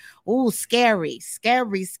 Jesus. Oh, scary.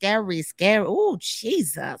 Oh,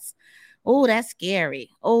 Jesus. Oh, that's scary.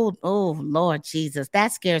 Oh, Lord Jesus,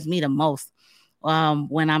 that scares me the most.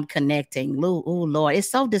 When I'm connecting. Oh, Lord, it's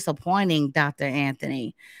so disappointing, Dr.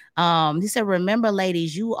 Anthony. He said, remember,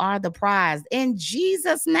 ladies, you are the prize. In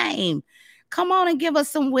Jesus' name, come on and give us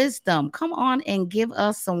some wisdom. Come on and give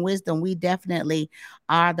us some wisdom. We definitely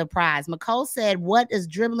are the prize. McCole said, what does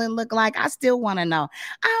dribbling look like? I still want to know.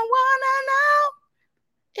 I want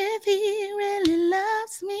to know if he really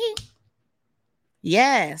loves me.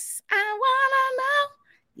 Yes, I want to know.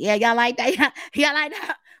 Yeah, y'all like that? Y'all like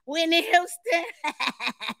that? Whitney Houston.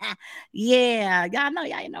 Yeah, y'all know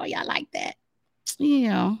y'all like that.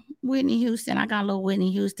 Yeah, Whitney Houston. I got a little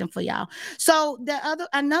Whitney Houston for y'all. So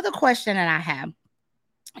another question that I have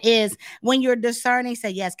is, when you're discerning, say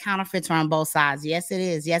yes, counterfeits are on both sides. Yes, it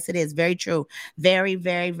is very true. Very,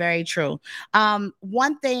 very, very true.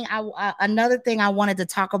 Another thing I wanted to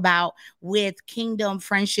talk about with kingdom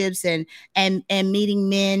friendships and meeting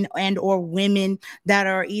men and or women that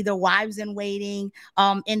are either wives in waiting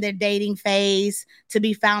in their dating phase, to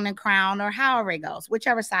be found and crowned, or however it goes,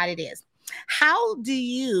 whichever side it is. How do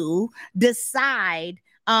you decide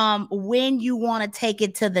when you want to take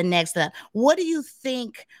it to the next level? What do you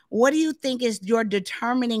think is your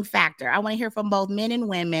determining factor? I want to hear from both men and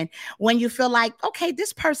women. When you feel like, okay,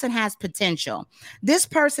 this person has potential, this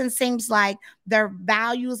person seems like their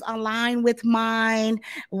values align with mine.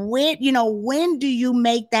 When do you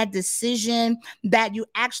make that decision that you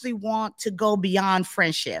actually want to go beyond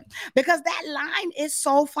friendship? Because that line is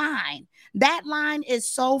so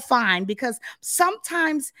fine. Because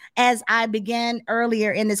sometimes, as I began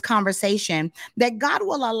earlier in this conversation, that God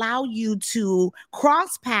will allow you to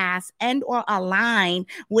cross paths and or align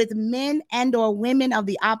with men and or women of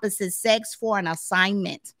the opposite sex for an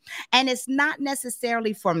assignment. And it's not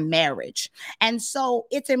necessarily for marriage. And so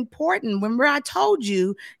it's important. Remember, I told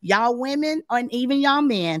you, y'all women and even y'all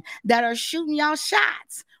men that are shooting y'all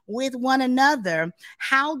shots with one another,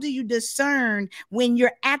 how do you discern when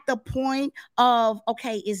you're at the point of,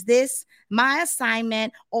 okay, is this my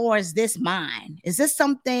assignment or is this mine? Is this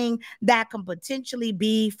something that can potentially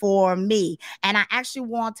be for me? And I actually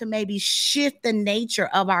want to maybe shift the nature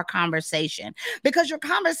of our conversation, because your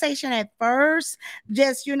conversation at first,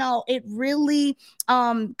 just, it really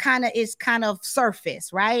kind of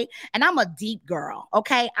surface, right? And I'm a deep girl.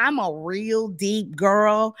 Okay. I'm a real deep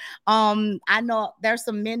girl. I know there's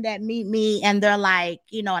some men that meet me and they're like,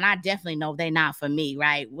 and I definitely know they're not for me,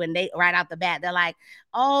 right? When they right out the bat, they're like,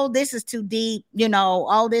 oh, this is too deep,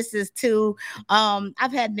 oh, this is too,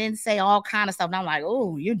 I've had men say all kind of stuff. And I'm like,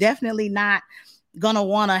 oh, you're definitely not gonna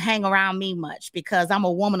want to hang around me much because I'm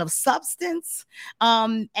a woman of substance,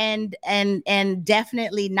 and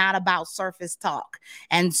definitely not about surface talk.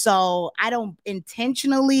 And so I don't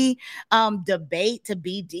intentionally debate to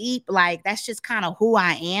be deep. Like that's just kind of who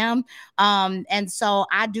I am. And so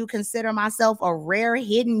I do consider myself a rare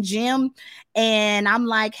hidden gem. And I'm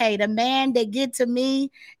like, hey, the man that get to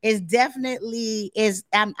me I definitely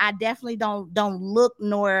don't look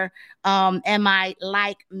nor am I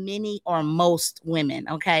like many or most women.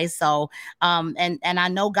 Okay. So and I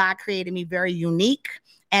know God created me very unique,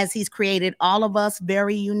 as he's created all of us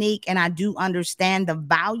very unique. And I do understand the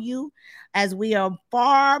value, as we are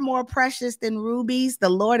far more precious than rubies. The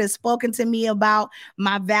Lord has spoken to me about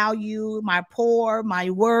my value, my pour, my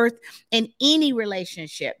worth in any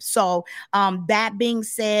relationship. So that being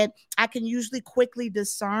said, I can usually quickly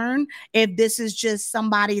discern if this is just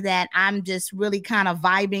somebody that I'm just really kind of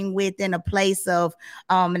vibing with in a place of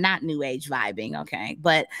not new age vibing, okay,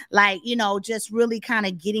 but like, just really kind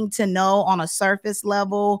of getting to know on a surface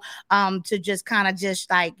level, to just kind of just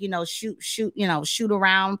like, shoot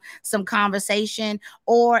around some conversation,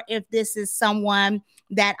 or if this is someone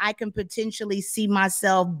that I can potentially see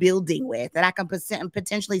myself building with, that I can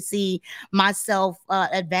potentially see myself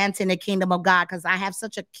advancing the kingdom of God, because I have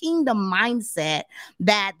such a kingdom mindset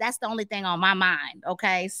that that's the only thing on my mind.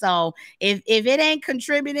 Okay, so if it ain't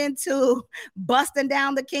contributing to busting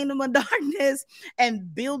down the kingdom of darkness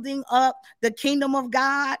and building up the kingdom of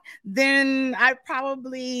God, then I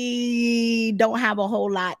probably don't have a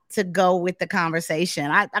whole lot to go with the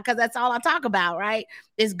conversation. Because that's all I talk about, right?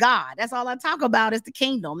 Is God. That's all I talk about is the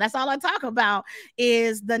kingdom. That's all I talk about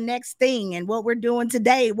is the next thing and what we're doing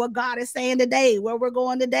today, what God is saying today, where we're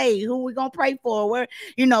going today, who we're gonna pray for, where,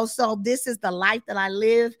 so this is the life that I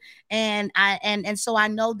live. And so I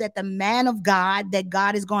know that the man of God that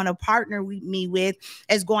God is going to partner with me with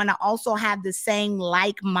is going to also have the same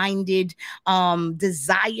like-minded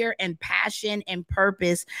desire and passion and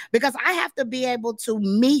purpose, because I have to be able to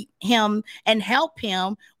meet him and help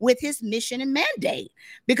him with his mission and mandate.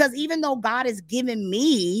 Because even though God has given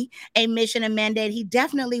me a mission and mandate, he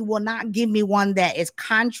definitely will not give me one that is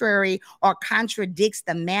contrary or contradicts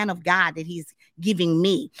the man of God that he's giving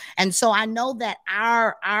me. And so I know that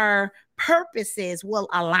our purposes will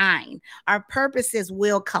align, our purposes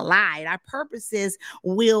will collide, our purposes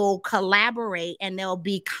will collaborate, and they'll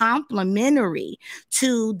be complementary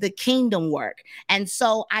to the kingdom work. And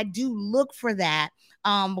so I do look for that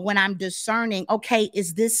when I'm discerning, okay,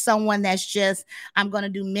 is this someone that's just I'm going to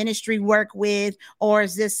do ministry work with, or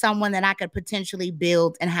is this someone that I could potentially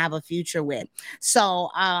build and have a future with? So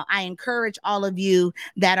I encourage all of you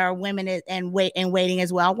that are women and waiting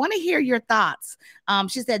as well. I want to hear your thoughts.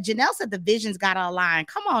 She said, Janelle said the vision's got to align.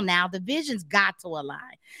 Come on now, the vision's got to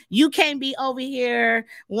align. You can't be over here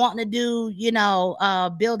wanting to do,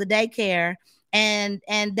 build a daycare, and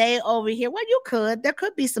they over here. Well, there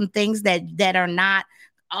could be some things that are not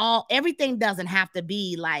everything doesn't have to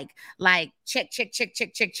be like check,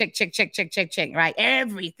 right?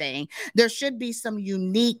 Everything. There should be some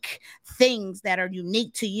unique things that are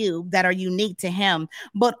unique to you, that are unique to him.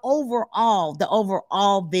 But overall, the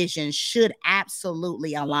overall vision should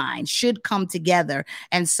absolutely align, should come together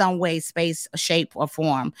in some way, space, shape, or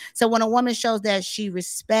form. So when a woman shows that she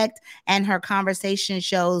respect and her conversation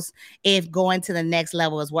shows if going to the next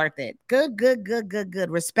level is worth it. Good.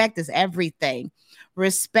 Respect is everything.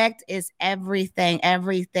 Respect is everything.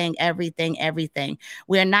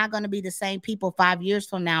 We are not going to be the same people 5 years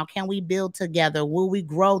from now. Can we build together? Will we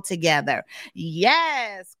grow together?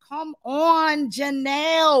 Yes. Come on,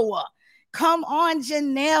 Janelle. Come on,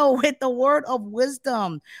 Janelle, with the word of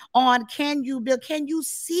wisdom on can you build? Can you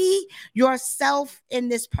see yourself in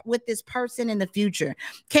this with this person in the future?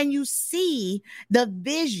 Can you see the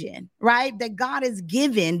vision, right, that God has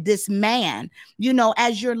given this man?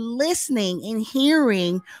 As you're listening and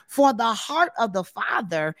hearing for the heart of the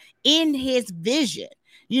Father in his vision.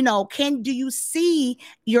 Do you see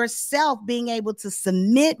yourself being able to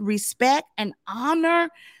submit, respect, and honor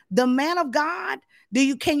the man of God?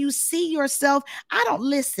 Can you see yourself? I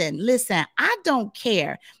don't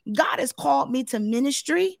care. God has called me to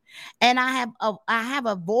ministry, and I have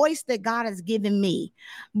a voice that God has given me.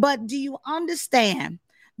 But do you understand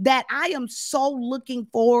that I am so looking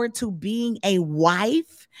forward to being a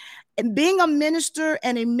wife being a minister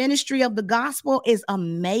and a ministry of the gospel is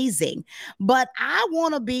amazing. But I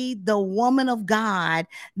want to be the woman of God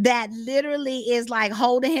that literally is like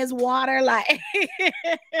holding his water, like,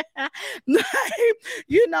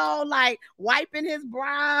 like wiping his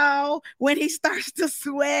brow when he starts to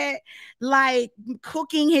sweat, like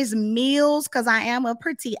cooking his meals, because I am a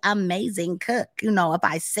pretty amazing cook, if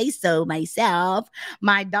I say so myself.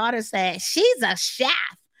 My daughter said she's a chef.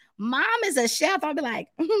 Mom is a chef. I'll be like,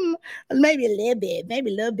 maybe a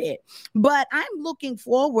little bit. But I'm looking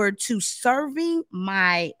forward to serving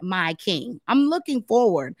my king. I'm looking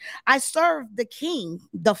forward. I serve the king,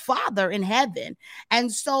 the Father in heaven.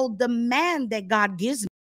 And so the man that God gives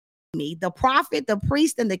me, the prophet, the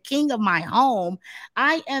priest, and the king of my home,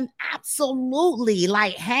 I am absolutely,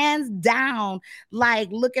 like, hands down, like,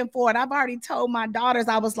 looking forward. I've already told my daughters,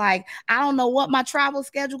 I was like, I don't know what my travel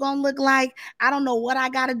schedule gonna look like. I don't know what I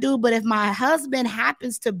gotta do, but if my husband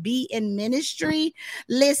happens to be in ministry,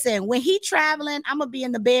 listen, when he traveling, I'm gonna be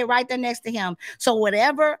in the bed right there next to him. So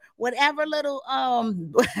whatever little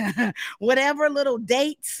whatever little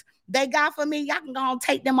dates they got for me, y'all can go and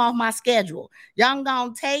take them off my schedule. Y'all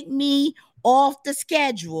gonna take me off the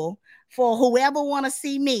schedule for whoever want to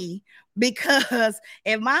see me, because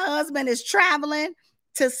if my husband is traveling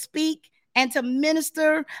to speak and to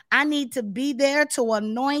minister, I need to be there to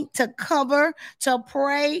anoint, to cover, to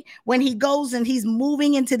pray when he goes and he's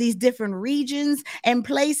moving into these different regions and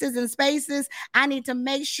places and spaces. I need to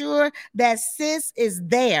make sure that sis is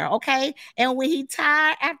there, okay? And when he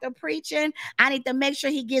tired after preaching, I need to make sure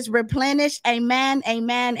he gets replenished. Amen,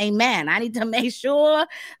 amen, amen. I need to make sure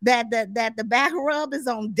that the back rub is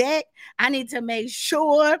on deck. I need to make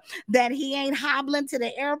sure that he ain't hobbling to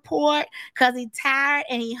the airport because he tired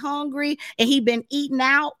and he hungry and he been eating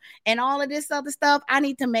out and all of this other stuff. I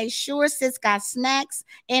need to make sure sis got snacks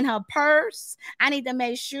in her purse. I need to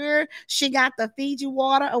make sure she got the Fiji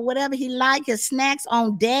water or whatever he like, his snacks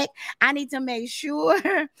on deck. I need to make sure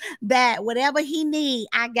that whatever he need,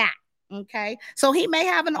 I got. Okay, so he may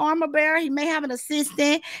have an armor bearer, he may have an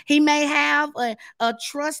assistant, he may have a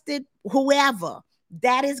trusted whoever.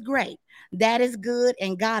 That is great. That is good,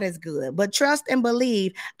 and God is good. But trust and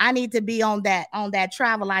believe, I need to be on that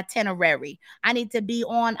travel itinerary. I need to be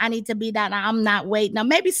that. I'm not waiting. Now,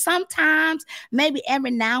 maybe sometimes, maybe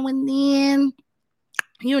every now and then,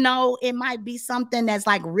 it might be something that's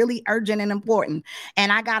like really urgent and important,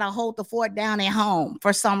 and I gotta hold the fort down at home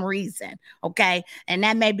for some reason. Okay, and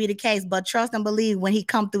that may be the case, but trust and believe, when he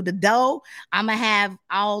come through the door, I'm gonna have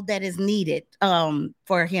all that is needed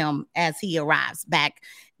for him as he arrives back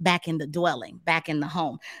in the dwelling, back in the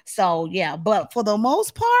home. So yeah, but for the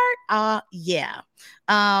most part, yes,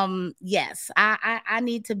 I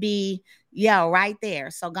need to be right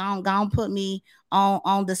there. So go on put me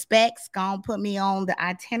on the specs, go on put me on the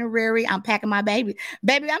itinerary. I'm packing my baby.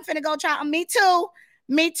 I'm finna go try. Me too.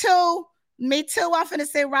 I'm finna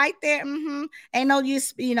sit right there. Ain't no use,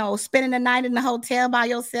 spending the night in the hotel by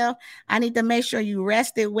yourself. I need to make sure you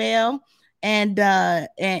rested well and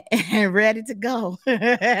ready to go.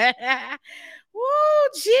 Woo,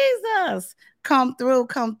 Jesus. Come through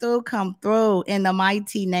in the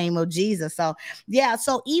mighty name of Jesus. So yeah,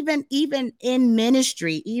 so even in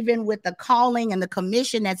ministry, even with the calling and the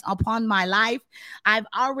commission that's upon my life, I've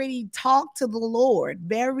already talked to the Lord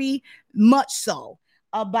very much so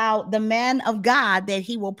about the man of God that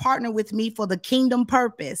he will partner with me for the kingdom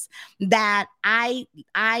purpose, that I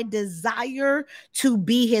desire to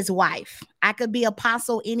be his wife. I could be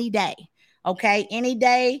apostle any day. Okay, any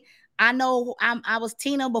day. I know I was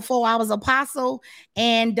Tina before I was apostle,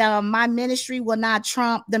 and my ministry will not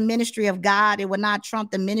trump the ministry of God. It will not trump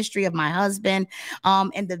the ministry of my husband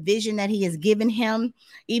and the vision that he has given him,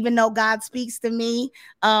 even though God speaks to me.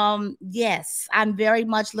 Yes, I'm very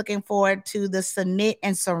much looking forward to the submit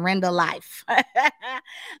and surrender life.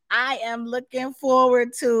 I am looking forward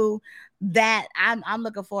to that. I'm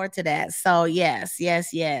looking forward to that. So yes. Yep,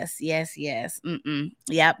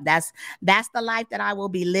 that's the life that I will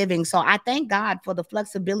be living. So I thank God for the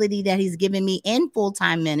flexibility that he's given me in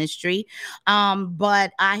full-time ministry.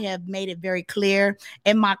 But I have made it very clear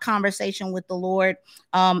in my conversation with the Lord,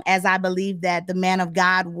 as I believe that the man of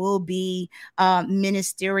God will be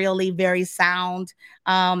ministerially very sound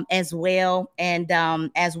as well. And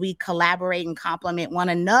as we collaborate and complement one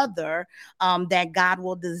another, that God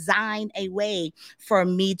will design a way for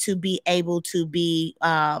me to be able to be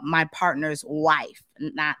my partner's wife.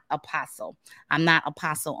 not apostle. I'm not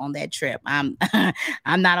apostle on that trip. I'm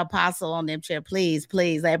I'm not apostle on that trip. Please,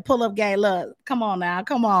 please. Like, pull up gay. Look, come on now.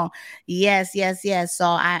 Come on. Yes, yes, yes. So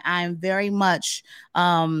I'm very much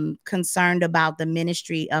concerned about the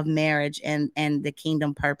ministry of marriage and the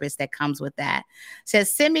kingdom purpose that comes with that.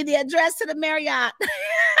 Says, send me the address to the Marriott.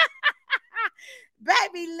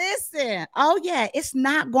 Baby, listen. Oh, yeah, it's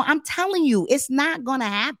not going. I'm telling you, it's not going to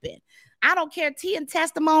happen. I don't care. Tea and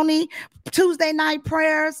testimony, Tuesday night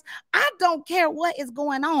prayers. I don't care what is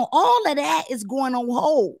going on. All of that is going on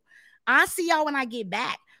hold. I'll see y'all when I get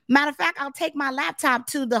back. Matter of fact, I'll take my laptop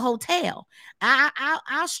to the hotel.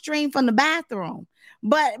 I'll stream from the bathroom.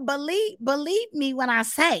 But believe me when I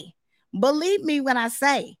say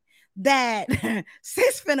that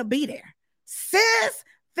sis finna be there. Sis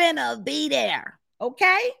finna be there.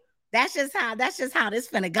 Okay? That's just how this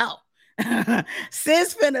finna go.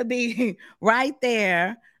 Sis finna be right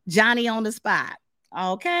there, Johnny on the spot.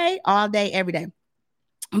 Okay? All day, every day.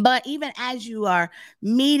 But even as you are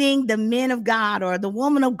meeting the men of God or the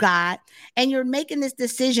woman of God, and you're making this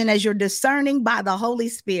decision as you're discerning by the Holy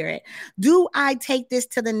Spirit, do I take this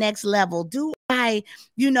to the next level? Do I,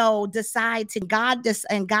 decide to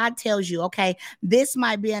and God tells you, okay, this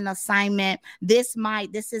might be an assignment. This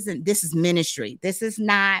is ministry. This is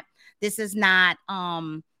not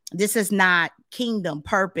kingdom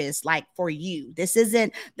purpose, like for you. This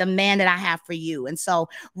isn't the man that I have for you. And so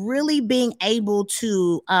really being able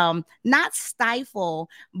to not stifle,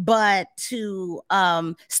 but to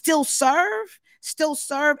still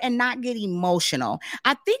serve and not get emotional.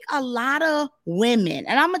 I think a lot of women,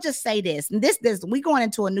 and I'm gonna just say this, and this we going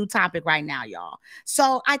into a new topic right now, y'all.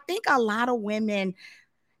 So I think a lot of women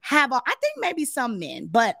I think maybe some men,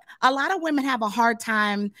 but a lot of women have a hard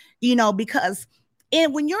time, because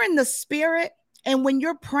when you're in the spirit and when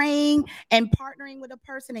you're praying and partnering with a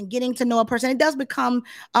person and getting to know a person, it does become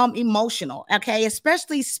emotional, okay,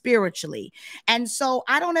 especially spiritually. And so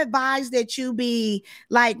I don't advise that you be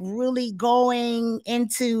like really going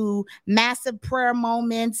into massive prayer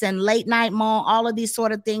moments and late night all of these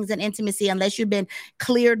sort of things and intimacy unless you've been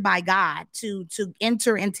cleared by God to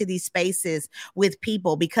enter into these spaces with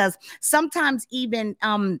people, because sometimes even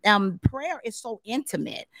prayer is so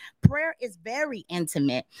intimate. Prayer is very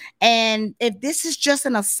intimate. And if this is just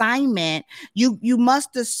an assignment, you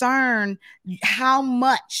must discern how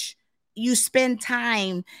much you spend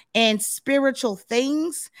time in spiritual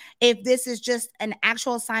things, if this is just an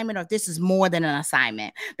actual assignment or if this is more than an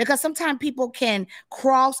assignment. Because sometimes people can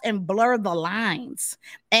cross and blur the lines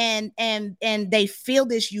and they feel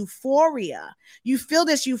this euphoria. You feel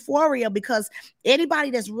this euphoria because anybody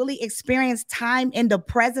that's really experienced time in the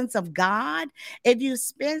presence of God, if you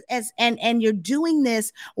spend and you're doing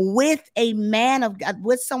this with a man of God,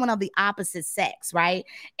 with someone of the opposite sex, right?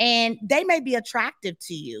 And they may be attractive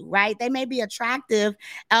to you, right? They may be attractive,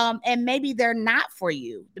 and maybe they're not for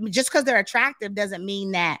you. Just because they're attractive doesn't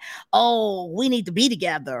mean that, oh, we need to be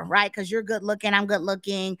together, right? Because you're good looking, I'm good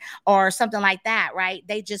looking, or something like that, right?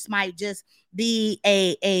 They just might just be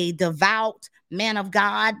a devout man of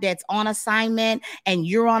God that's on assignment and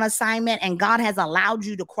you're on assignment, and God has allowed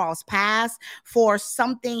you to cross paths for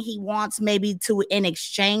something he wants maybe to in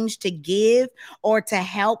exchange to give or to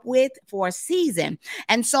help with for a season.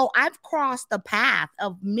 And so I've crossed the path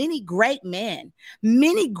of many great men,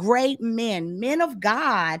 men of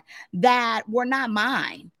God that were not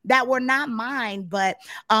mine, but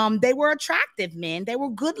they were attractive men. They were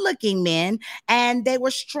good looking men and they were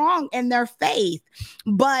strong in their faith,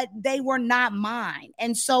 but they were not mine.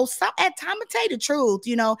 And so at time, to tell you the truth,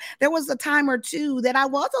 there was a time or two that I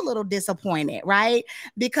was a little disappointed, right?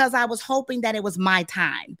 Because I was hoping that it was my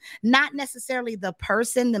time, not necessarily the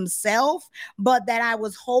person themselves, but that I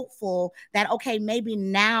was hopeful that, okay, maybe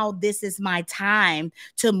now this is my time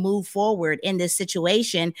to move forward in this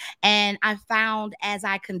situation. And I found as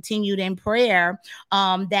I continued in prayer,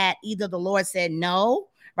 that either the Lord said, no,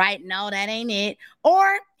 right? No, that ain't it.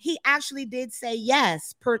 Or he actually did say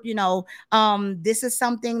yes. This is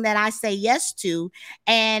something that I say yes to,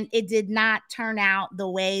 and it did not turn out the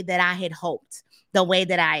way that I had hoped.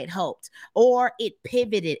 Or it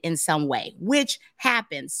pivoted in some way, which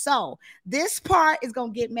happens. So this part is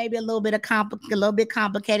going to get maybe a little bit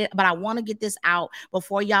complicated, but I want to get this out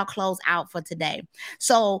before y'all close out for today.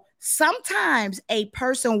 So sometimes a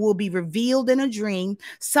person will be revealed in a dream.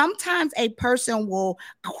 Sometimes a person will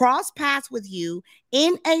cross paths with you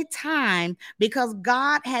in a time because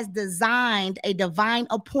God has designed a divine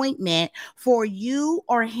appointment for you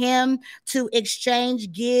or him to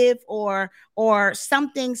exchange, give, or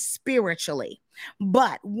something spiritually.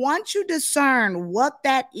 But once you discern what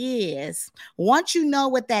that is, once you know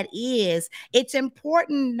what that is, it's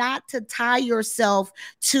important not to tie yourself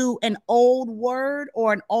to an old word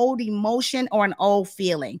or an old emotion or an old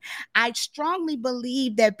feeling. I strongly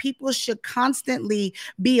believe that people should constantly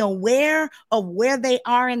be aware of where they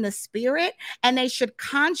are in the spirit, and they should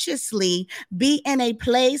consciously be in a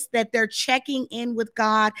place that they're checking in with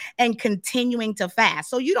God and continuing to fast.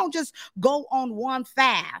 So you don't just go on one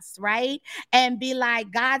fast, right? And be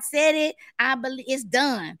like, God said it, I believe it's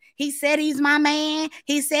done. He said he's my man.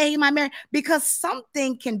 He said he's my man. Because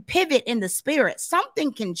something can pivot in the spirit.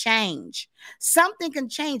 Something can change. Something can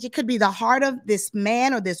change. It could be the heart of this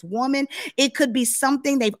man or this woman. It could be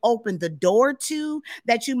something they've opened the door to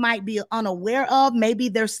that you might be unaware of. Maybe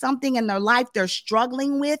there's something in their life they're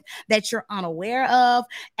struggling with that you're unaware of.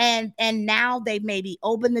 And now they've maybe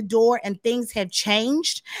opened the door and things have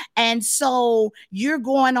changed. And so you're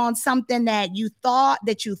going on something that you thought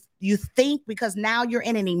that you think, because now you're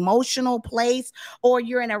in an emotional place, or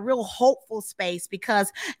you're in a real hopeful space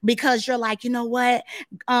because you're like, you know what,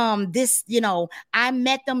 this, I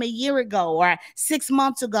met them a year ago or 6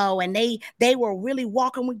 months ago, and they were really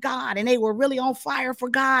walking with God and they were really on fire for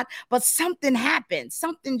God, but something happened,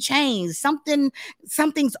 something changed,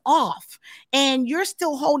 something's off, and you're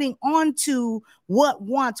still holding on to what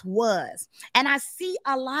once was. And I see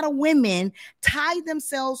a lot of women tie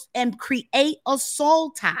themselves and create a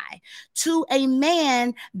soul tie to a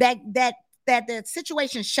man that the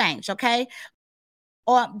situation changed, okay?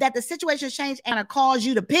 Or that the situation changed and cause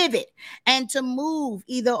you to pivot and to move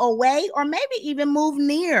either away or maybe even move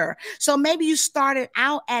near. So maybe you started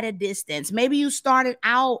out at a distance. Maybe you started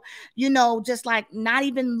out, just like not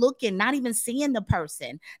even looking, not even seeing the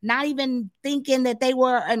person, not even thinking that they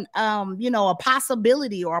were a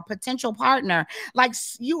possibility or a potential partner. Like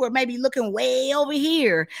you were maybe looking way over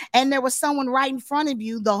here and there was someone right in front of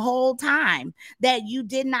you the whole time that you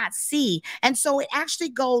did not see. And so it actually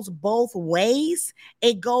goes both ways.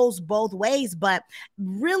 But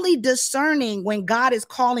really discerning when God is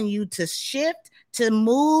calling you to shift, to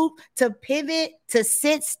move, to pivot, to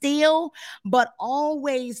sit still, but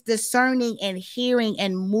always discerning and hearing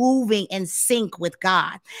and moving in sync with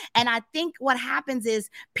God. And I think what happens is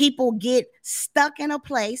people get stuck in a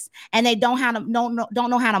place and they don't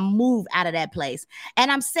know how to move out of that place.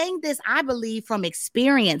 And I'm saying this, I believe, from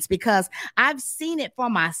experience, because I've seen it for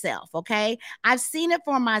myself. Okay, I've seen it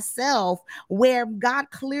for myself where God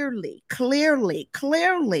clearly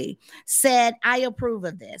said, I approve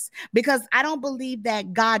of this, because I don't believe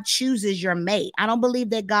that God chooses your mate. I don't believe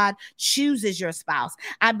that God chooses your spouse.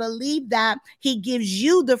 I believe that he gives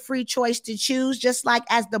you the free choice to choose, just like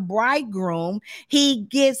as the bridegroom, he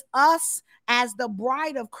gives us as the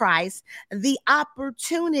bride of Christ the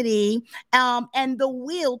opportunity and the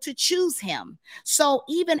will to choose him. So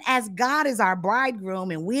even as God is our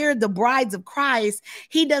bridegroom and we're the brides of Christ,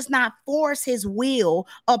 he does not force his will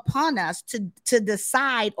upon us to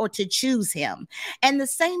decide or to choose him. And the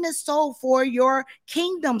same is so for your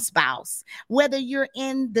kingdom spouse, whether you're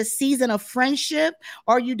in the season of friendship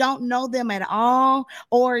or you don't know them at all,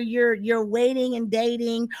 or you're waiting and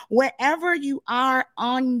dating, wherever you are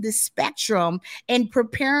on the spectrum and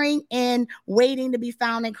preparing and waiting to be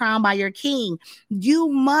found and crowned by your king, you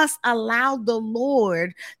must allow the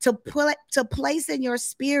Lord to place in your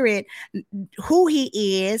spirit who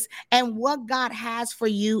he is and what God has for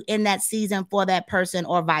you in that season for that person,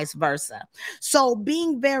 or vice versa. So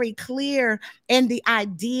being very clear in the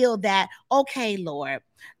ideal that, okay, Lord,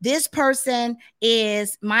 this person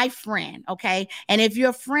is my friend, okay? And if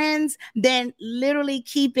you're friends, then literally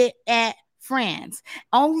keep it at friends.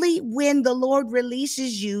 Only when the Lord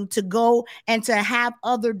releases you to go and to have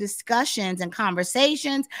other discussions and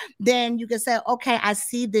conversations, then you can say, okay, I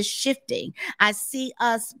see this shifting. I see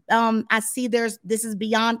us, this is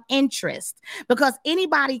beyond interest, because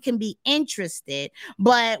anybody can be interested.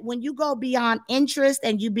 But when you go beyond interest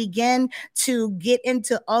and you begin to get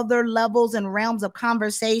into other levels and realms of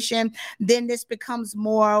conversation, then this becomes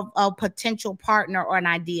more of a potential partner or an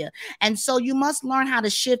idea. And so you must learn how to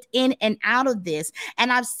shift in and out of this.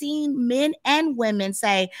 And I've seen men and women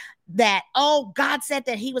say that, oh, God said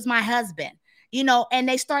that he was my husband, and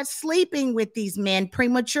they start sleeping with these men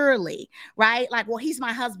prematurely, right? Like, well, he's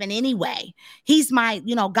my husband anyway. He's my,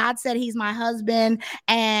 God said he's my husband,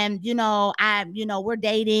 and, we're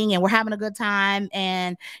dating and we're having a good time,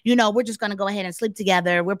 and, we're just going to go ahead and sleep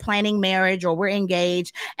together. We're planning marriage, or we're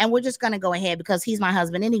engaged, and we're just going to go ahead because he's my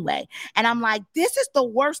husband anyway. And I'm like, this is the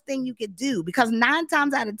worst thing you could do, because 9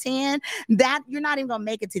 times out of 10, that you're not even going to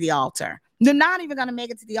make it to the altar. They're not even going to make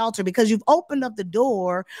it to the altar because you've opened up the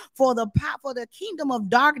door for the kingdom of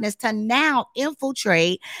darkness to now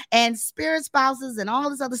infiltrate, and spirit spouses and all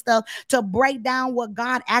this other stuff to break down what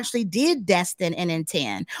God actually did destine and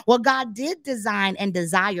intend, what God did design and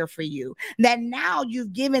desire for you. That now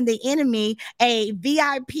you've given the enemy a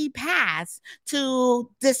VIP pass to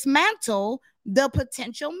dismantle the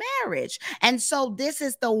potential marriage. And so this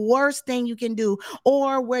is the worst thing you can do.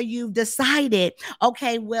 Or where you've decided,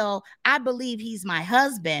 okay, well, I believe he's my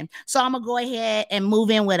husband, so I'm gonna go ahead and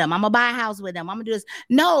move in with him. I'm gonna buy a house with him. I'm gonna do this.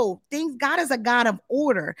 No, God is a God of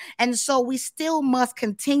order. And so we still must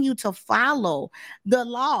continue to follow the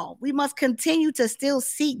law. We must continue to still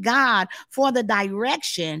seek God for the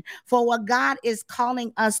direction for what God is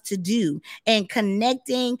calling us to do and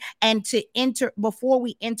connecting and to enter before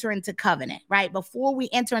we enter into covenant. Right? Before we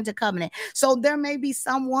enter into covenant. So there may be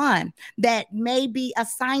someone that may be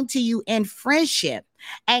assigned to you in friendship,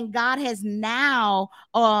 and God has now,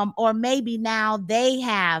 or maybe now they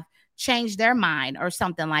have changed their mind or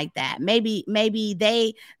something like that. Maybe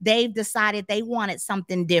they've decided they wanted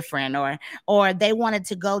something different, or they wanted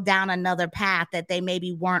to go down another path that they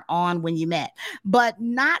maybe weren't on when you met. But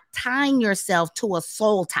not tying yourself to a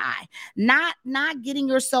soul tie, not getting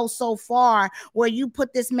yourself so far where you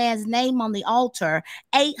put this man's name on the altar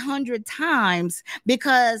 800 times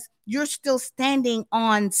because you're still standing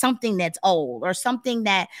on something that's old or something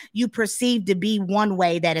that you perceive to be one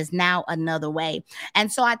way that is now another way.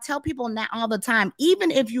 And so I tell people now all the time,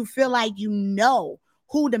 even if you feel like you know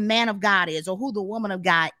who the man of God is or who the woman of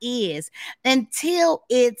God is, until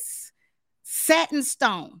it's set in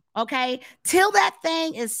stone, okay? Till that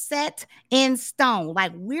thing is set in stone,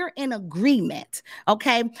 like we're in agreement,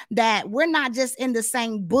 okay? That we're not just in the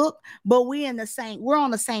same book, but we're on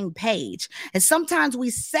the same page. And sometimes we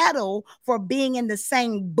settle for being in the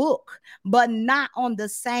same book, but not on the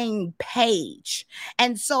same page.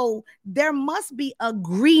 And so there must be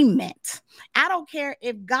agreement. I don't care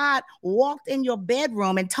if God walked in your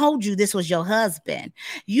bedroom and told you this was your husband.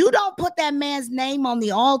 You don't put that man's name on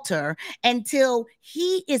the altar until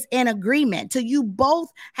he is in agreement, till you both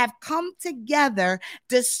have come together,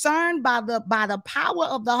 discerned by the power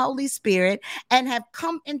of the Holy Spirit, and have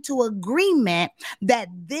come into agreement that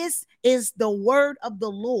this is the word of the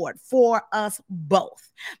Lord for us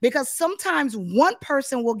both. Because sometimes one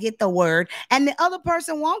person will get the word and the other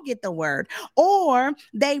person won't get the word, or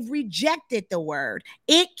they've rejected the word.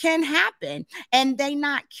 It can happen, and they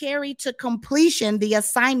not carry to completion the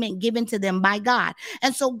assignment given to them by God.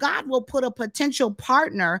 And so God will put a potential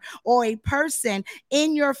partner or a person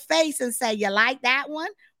in your face and say, you like that one?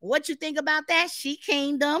 What you think about that? She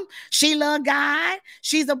kingdom. She love God.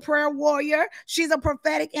 She's a prayer warrior. She's a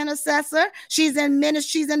prophetic intercessor. She's in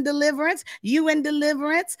ministry. She's in deliverance. You in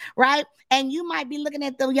deliverance, right? And you might be looking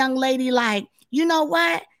at the young lady like, you know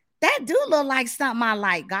what? That do look like something I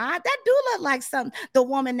like, God. That do look like something, the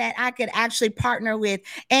woman that I could actually partner with.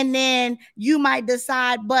 And then you might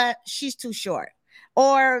decide, but she's too short.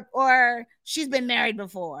 Or she's been married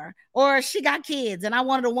before, or she got kids and I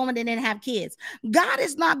wanted a woman that didn't have kids. God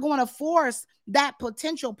is not going to force that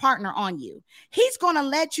potential partner on you. He's going to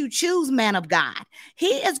let you choose, man of God. He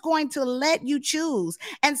is going to let you choose.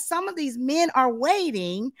 And some of these men are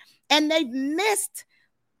waiting and they've missed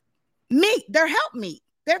their helpmeet.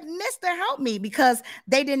 They've missed their helpmeet because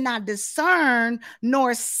they did not discern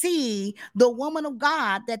nor see the woman of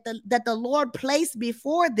God that the Lord placed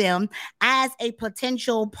before them as a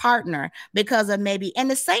potential partner because of maybe, and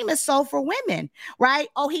the same is so for women, right?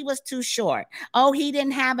 Oh, he was too short. Oh, he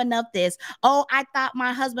didn't have enough this. Oh, I thought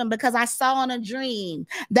my husband, because I saw in a dream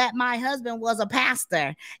that my husband was a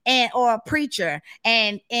pastor or a preacher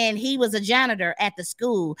and he was a janitor at the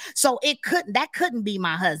school. So that couldn't be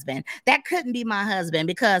my husband. That couldn't be my husband.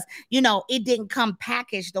 Because, it didn't come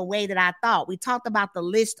packaged the way that I thought. We talked about the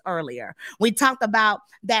list earlier. We talked about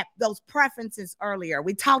those preferences earlier.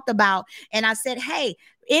 We talked about, and I said, hey,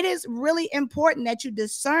 it is really important that you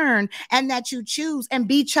discern and that you choose and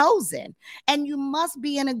be chosen. And you must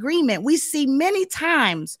be in agreement. We see many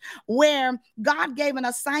times where God gave an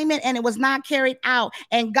assignment and it was not carried out,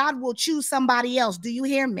 and God will choose somebody else. Do you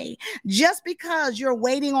hear me? Just because you're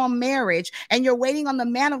waiting on marriage and you're waiting on the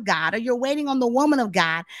man of God or you're waiting on the woman of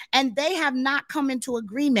God, and they have not come into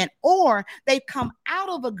agreement, or they've come out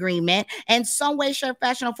of agreement in some way, shape,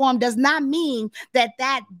 fashion, or form, does not mean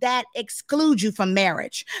that excludes you from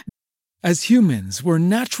marriage. As humans, we're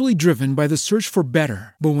naturally driven by the search for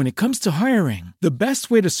better. But when it comes to hiring, the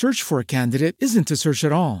best way to search for a candidate isn't to search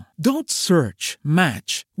at all. Don't search,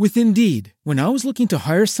 match with Indeed. When I was looking to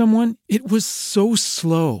hire someone, it was so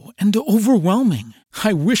slow and overwhelming.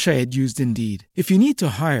 I wish I had used Indeed. If you need to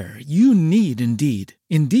hire, you need Indeed.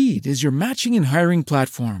 Indeed is your matching and hiring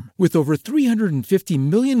platform with over 350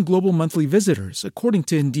 million global monthly visitors, according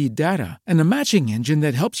to Indeed data, and a matching engine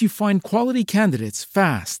that helps you find quality candidates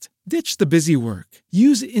fast. Ditch the busy work.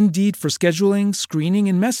 Use Indeed for scheduling, screening,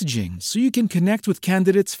 and messaging so you can connect with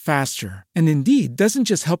candidates faster. And Indeed doesn't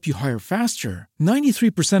just help you hire faster.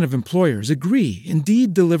 93% of employers agree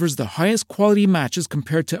Indeed delivers the highest quality matches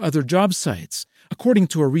compared to other job sites, according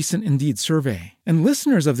to a recent Indeed survey. And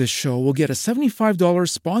listeners of this show will get a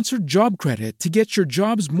 $75 sponsored job credit to get your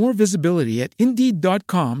jobs more visibility at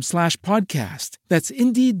Indeed.com/podcast. That's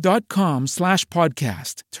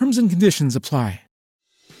Indeed.com/podcast. Terms and conditions apply.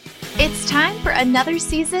 It's time for another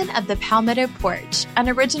season of the Palmetto Porch, an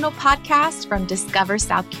original podcast from Discover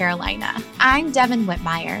South Carolina. I'm Devin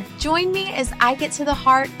Whitmire. Join me as I get to the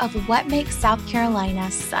heart of what makes South Carolina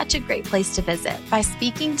such a great place to visit by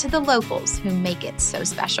speaking to the locals who make it so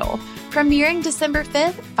special. Premiering December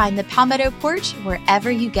 5th, find the Palmetto Porch wherever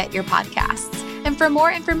you get your podcasts. And for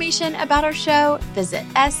more information about our show, visit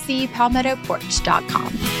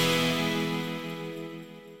scpalmettoporch.com.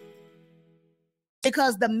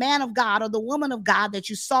 Because the man of God or the woman of God that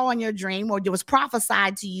you saw in your dream or it was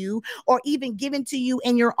prophesied to you or even given to you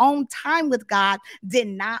in your own time with God did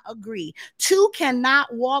not agree. Two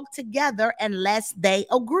cannot walk together unless they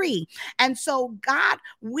agree. And so God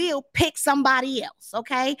will pick somebody else,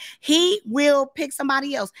 okay? He will pick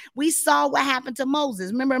somebody else. We saw what happened to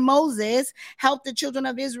Moses. Remember, Moses helped the children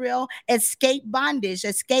of Israel escape bondage,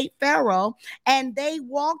 escape Pharaoh, and they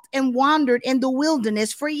walked and wandered in the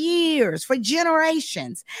wilderness for years, for generations.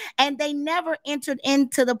 And they never entered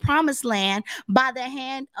into the promised land by the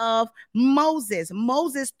hand of Moses.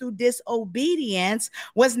 Moses, through disobedience,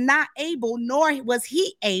 was not able, nor was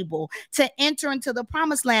he able to enter into the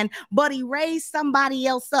promised land, but he raised somebody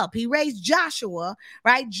else up. He raised Joshua,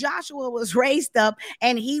 right? Joshua was raised up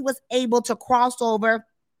and he was able to cross over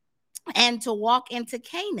and to walk into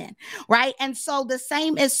Canaan, right? And so the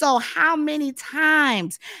same is so. How many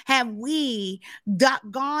times have we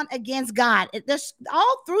gone against God? This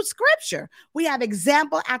all through Scripture. We have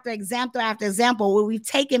example after example after example where we've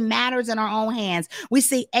taken matters in our own hands. We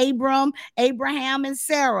see Abraham, and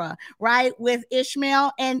Sarah, right, with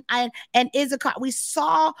Ishmael and Issachar. We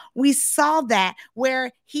saw that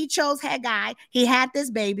where he chose Haggai. He had this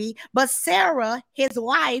baby, but Sarah, his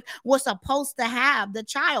wife, was supposed to have the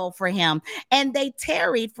child for him, and they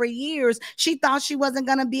tarried for years. She thought she wasn't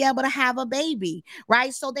going to be able to have a baby,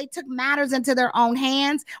 right? So they took matters into their own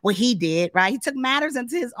hands. Well, he did, right? He took matters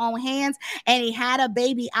into his own hands, and he had a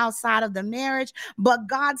baby outside of the marriage, but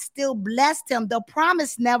God still blessed him. The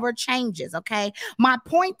promise never changes, okay? My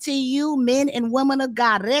point to you, men and women of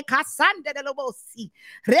God,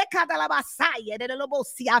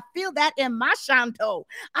 I feel that in my shanto.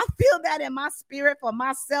 I feel that in my spirit for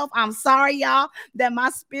myself. I'm sorry, y'all, that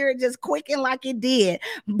my spirit just quickened like it did.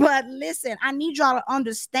 But listen, I need y'all to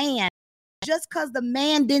understand. Just because the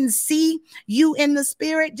man didn't see you in the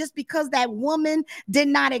spirit, just because that woman did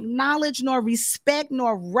not acknowledge nor respect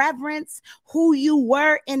nor reverence who you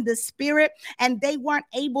were in the spirit, and they weren't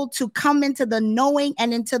able to come into the knowing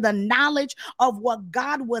and into the knowledge of what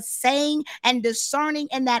God was saying and discerning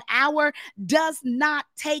in that hour, does not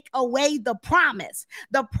take away the promise.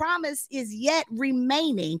 The promise is yet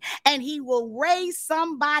remaining, and he will raise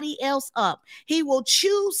somebody else up. He will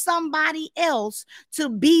choose somebody else to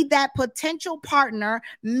be that potential partner,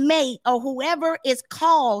 mate, or whoever is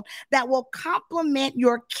called that will complement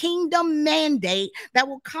your kingdom mandate, that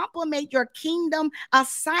will complement your kingdom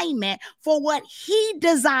assignment for what he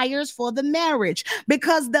desires for the marriage.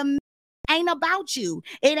 Because the ain't about you.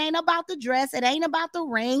 It ain't about the dress. It ain't about the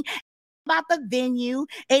ring. About the venue.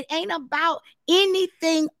 It ain't about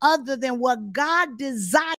anything other than what God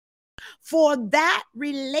desires for that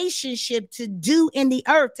relationship to do in the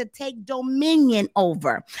earth, to take dominion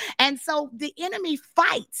over. And so the enemy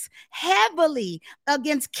fights heavily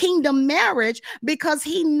against kingdom marriage because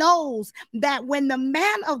he knows that when the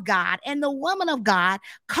man of God and the woman of God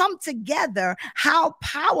come together, how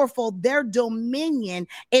powerful their dominion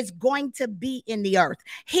is going to be in the earth.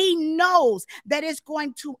 He knows that it's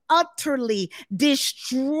going to utterly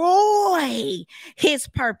destroy his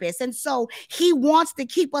purpose. And so he wants to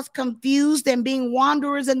keep us confused and being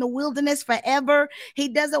wanderers in the wilderness forever. He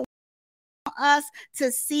doesn't us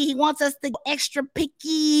to see. He wants us to go extra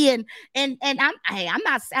picky, and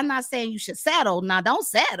I'm not saying you should settle. Now, don't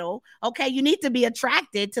settle. Okay, you need to be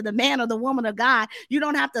attracted to the man or the woman of God. You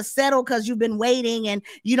don't have to settle because you've been waiting and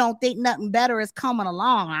you don't think nothing better is coming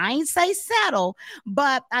along. I ain't say settle,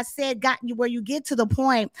 but I said got you where you get to the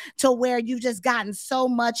point to where you've just gotten so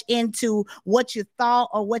much into what you thought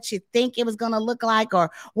or what you think it was going to look like, or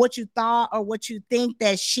what you thought or what you think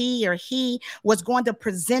that she or he was going to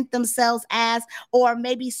present themselves as, or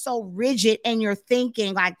maybe so rigid in your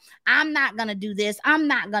thinking, like, I'm not going to do this. I'm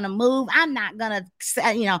not going to move. I'm not going to,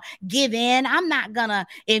 give in. I'm not going to,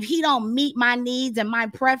 if he don't meet my needs and my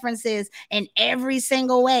preferences in every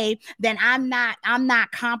single way, then I'm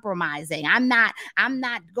not compromising. I'm not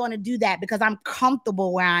going to do that because I'm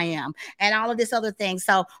comfortable where I am and all of this other thing.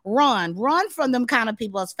 So run from them kind of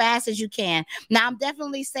people as fast as you can. Now, I'm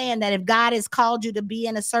definitely saying that if God has called you to be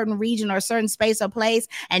in a certain region or a certain space or place,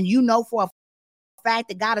 and you know for a fact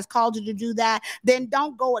that God has called you to do that, then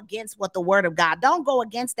don't go against what the word of God. Don't go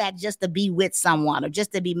against that just to be with someone or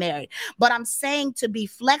just to be married. But I'm saying to be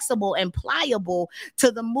flexible and pliable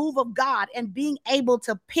to the move of God and being able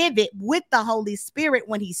to pivot with the Holy Spirit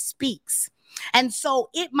when he speaks. And so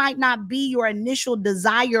it might not be your initial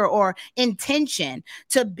desire or intention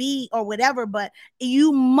to be or whatever, but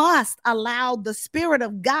you must allow the Spirit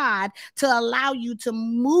of God to allow you to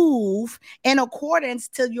move in accordance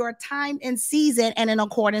to your time and season and in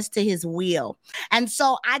accordance to his will. And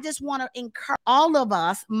so I just want to encourage all of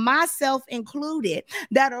us, myself included,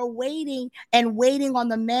 that are waiting on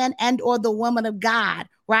the man and or the woman of God,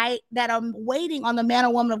 right? That are waiting on the man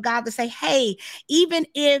or woman of God to say, hey, even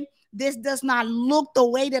if this does not look the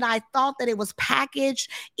way that I thought that it was packaged,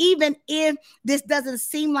 even if this doesn't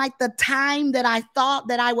seem like the time that I thought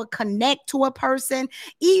that I would connect to a person,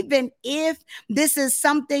 even if this is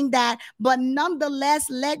something that, but nonetheless,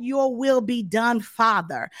 let your will be done,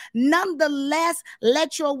 Father. Nonetheless,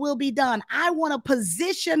 let your will be done. I want to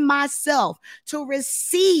position myself to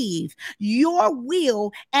receive your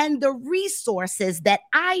will and the resources that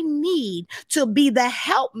I need to be the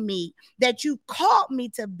helpmeet that you called me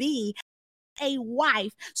to be, a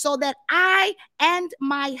wife, so that I and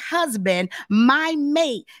my husband, my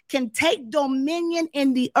mate, can take dominion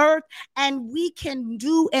in the earth, and we can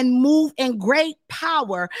do and move in great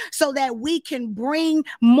power, so that we can bring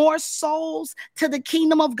more souls to the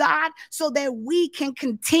kingdom of God, so that we can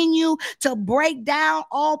continue to break down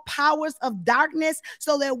all powers of darkness,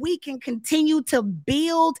 so that we can continue to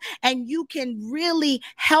build, and you can really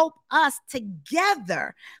help us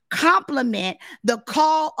together complement the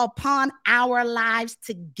call upon our lives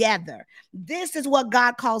together. This is what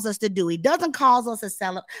God calls us to do. He doesn't call us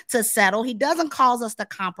to settle. He doesn't call us to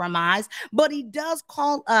compromise, but he does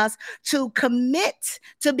call us to commit,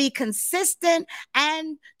 to be consistent,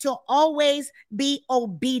 and to always be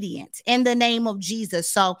obedient in the name of Jesus.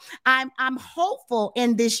 So I'm hopeful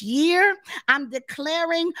in this year. I'm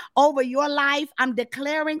declaring over your life. I'm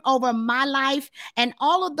declaring over my life, and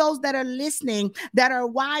all of those that are listening, that are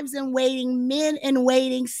wives in waiting, men in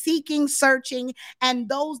waiting, seeking, searching, and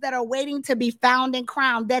those that are waiting to be found and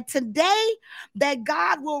crowned, that today that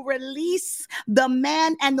God will release the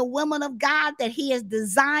man and the woman of God that he has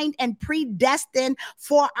designed and predestined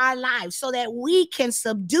for our lives, so that we can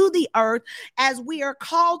subdue the earth as we are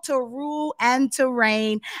called to rule and to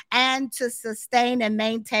reign and to sustain and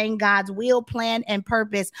maintain God's will, plan, and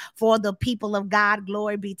purpose for the people of God.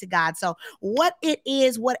 Glory be to God. So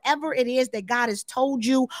whatever it is that God has told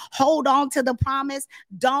you, hold on to the promise.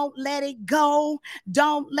 Don't let it go.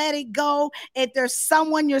 Don't let it go. If there's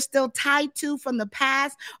someone you're still tied to from the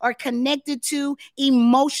past or connected to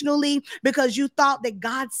emotionally because you thought that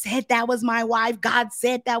God said that was my wife, God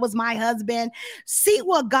said that was my husband, see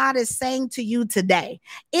what God is saying to you today.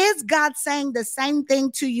 Is God saying the same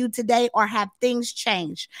thing to you today, or have things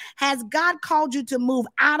changed? Has God called you to move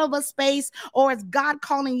out of a space, or is God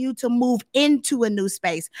calling you to move into a new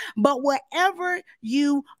space? But wherever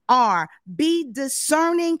you are, be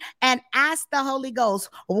discerning and ask the Holy Ghost,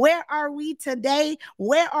 where are we today?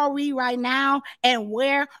 Where are we right now? And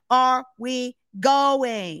where are we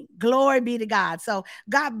going? Glory be to God. So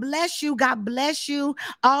God bless you. God bless you.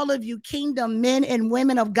 All of you kingdom men and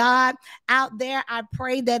women of God out there, I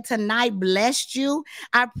pray that tonight blessed you.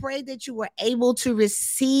 I pray that you were able to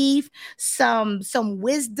receive some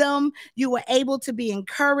wisdom. You were able to be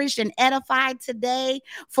encouraged and edified today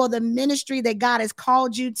for the ministry that God has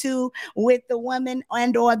called you to with the woman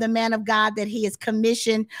and or the man of God that he has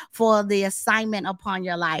commissioned for the assignment upon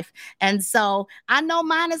your life. And so I know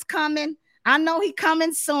mine is coming. I know he's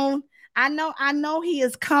coming soon. I know he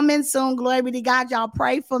is coming soon. Glory be to God. Y'all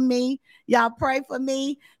pray for me. Y'all pray for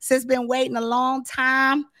me. Since been waiting a long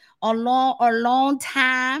time, a long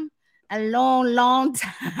time.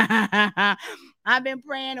 I've been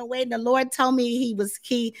praying and waiting. The Lord told me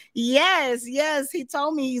yes, he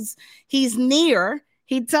told me he's near.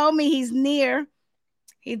 He told me he's near.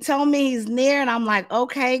 And I'm like,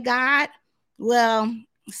 okay, God. Well,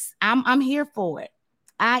 I'm here for it.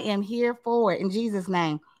 I am here for it in Jesus'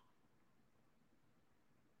 name.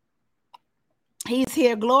 He's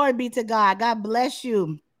here. Glory be to God. God bless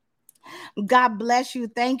you. God bless you.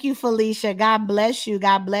 Thank you, Felicia. God bless you.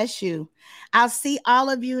 God bless you. I'll see all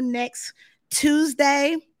of you next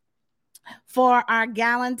Tuesday for our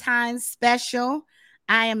Galentine's special.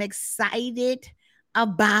 I am excited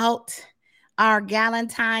about our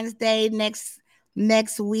Galentine's Day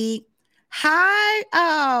next week. Hi,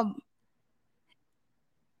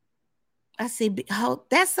 I see. Oh,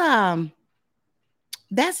 that's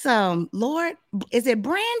Lord. Is it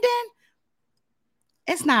Brandon?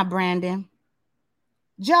 It's not Brandon.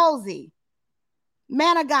 Josie,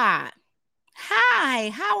 man of God. Hi,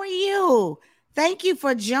 how are you? Thank you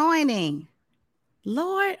for joining.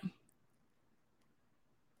 Lord.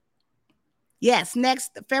 Yes,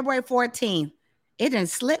 next February 14th. It didn't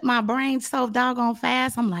slip my brain so doggone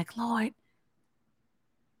fast. I'm like, Lord.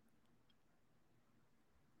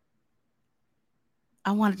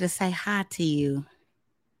 I wanted to say hi to you.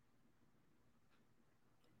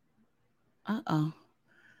 Uh-oh.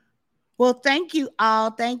 Well, thank you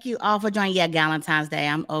all. Thank you all for joining. Yeah, Galentine's Day.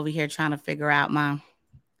 I'm over here trying to figure out my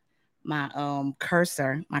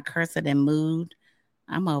cursor. My cursor that moved.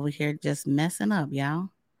 I'm over here just messing up, y'all.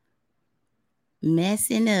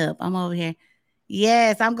 Messing up. I'm over here.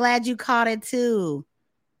 Yes, I'm glad you caught it too.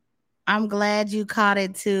 I'm glad you caught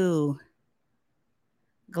it too.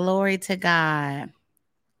 Glory to God.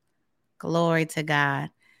 Glory to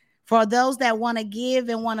God. For those that want to give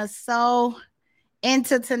and want to sow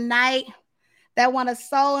into tonight, that want to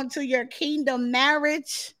sow into your kingdom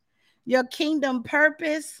marriage, your kingdom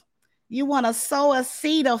purpose, you want to sow a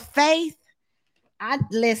seed of faith. I've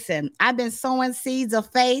been sowing seeds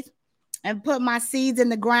of faith and put my seeds in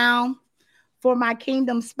the ground for my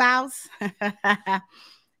kingdom spouse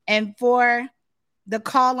and for the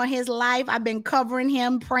call on his life. I've been covering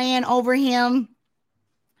him, praying over him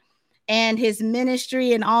and his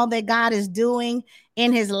ministry and all that God is doing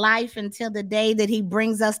in his life until the day that he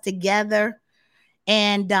brings us together.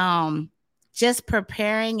 And just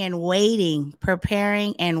preparing and waiting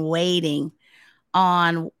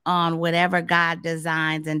on whatever God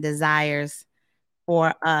designs and desires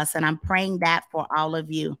for us. And I'm praying that for all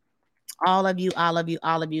of you.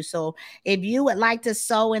 So if you would like to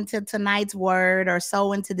sow into tonight's word or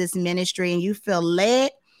sow into this ministry and you feel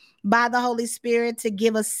led by the Holy Spirit to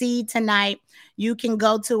give a seed tonight, you can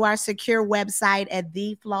go to our secure website at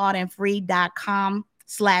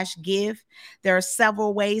theflawedandfree.com/give. There are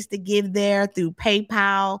several ways to give there, through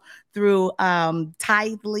PayPal, through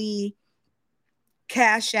Tithely,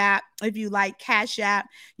 Cash App. If you like Cash App,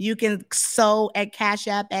 you can sow at Cash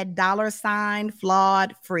App at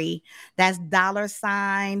 $flawed-free. That's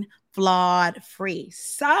 $flawed-free.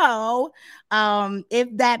 So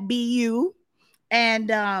if that be you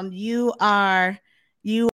and you are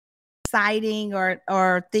exciting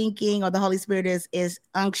or thinking, or the Holy Spirit is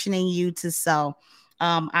unctioning you to sow,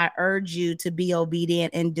 I urge you to be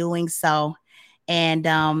obedient in doing so. And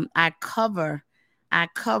I cover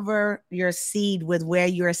your seed with where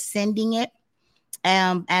you're sending it,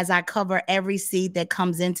 as I cover every seed that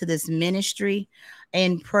comes into this ministry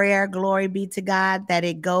in prayer. Glory be to God, that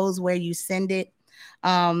it goes where you send it,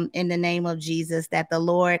 in the name of Jesus, that the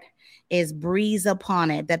Lord breathes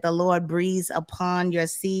upon it, that the Lord breathes upon your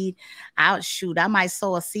seed. I might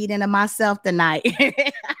sow a seed into myself tonight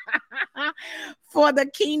for the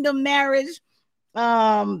kingdom marriage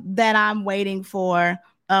that I'm waiting for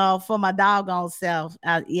my doggone self.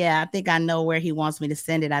 I think I know where he wants me to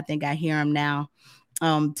send it. I think I hear him now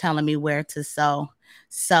telling me where to sow.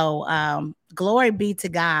 So glory be to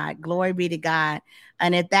God. Glory be to God.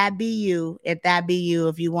 And if that be you,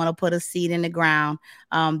 if you want to put a seed in the ground,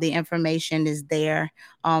 the information is there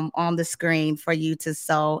on the screen for you to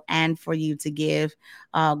sow and for you to give.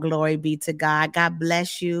 Glory be to God. God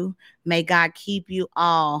bless you. May God keep you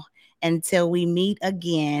all until we meet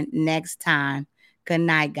again next time. Good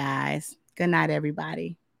night, guys. Good night,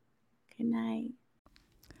 everybody. Good night.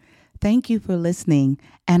 Thank you for listening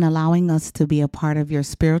and allowing us to be a part of your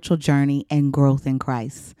spiritual journey and growth in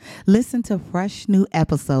Christ. Listen to fresh new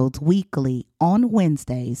episodes weekly on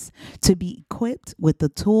Wednesdays to be equipped with the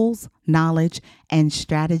tools, knowledge, and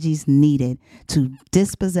strategies needed to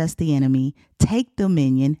dispossess the enemy, take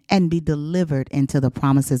dominion, and be delivered into the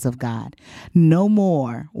promises of God. No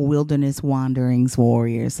more wilderness wanderings,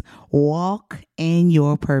 warriors. Walk in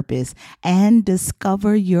your purpose and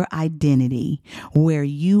discover your identity where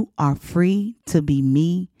you are free to be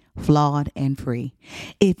me, flawed and free.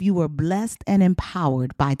 If you were blessed and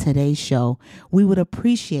empowered by today's show, we would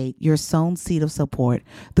appreciate your sown seed of support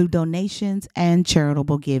through donations and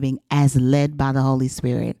charitable giving as led by the Holy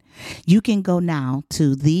Spirit. You can go now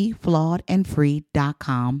to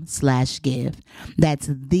theflawedandfree.com/give. That's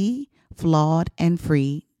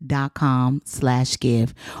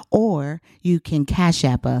theflawedandfree.com/give. Or you can Cash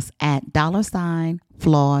App us at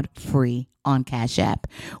 $flawedfree on Cash App.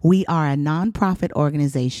 We are a nonprofit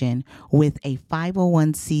organization with a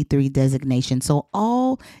 501c3 designation. So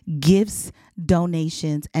all gifts,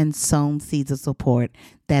 donations, and sown seeds of support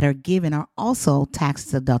that are given are also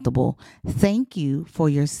tax deductible. Thank you for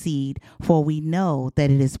your seed, for we know that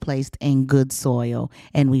it is placed in good soil,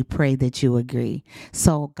 and we pray that you agree.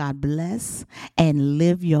 So God bless and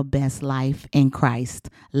live your best life in Christ.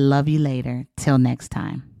 Love you later. Till next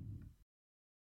time.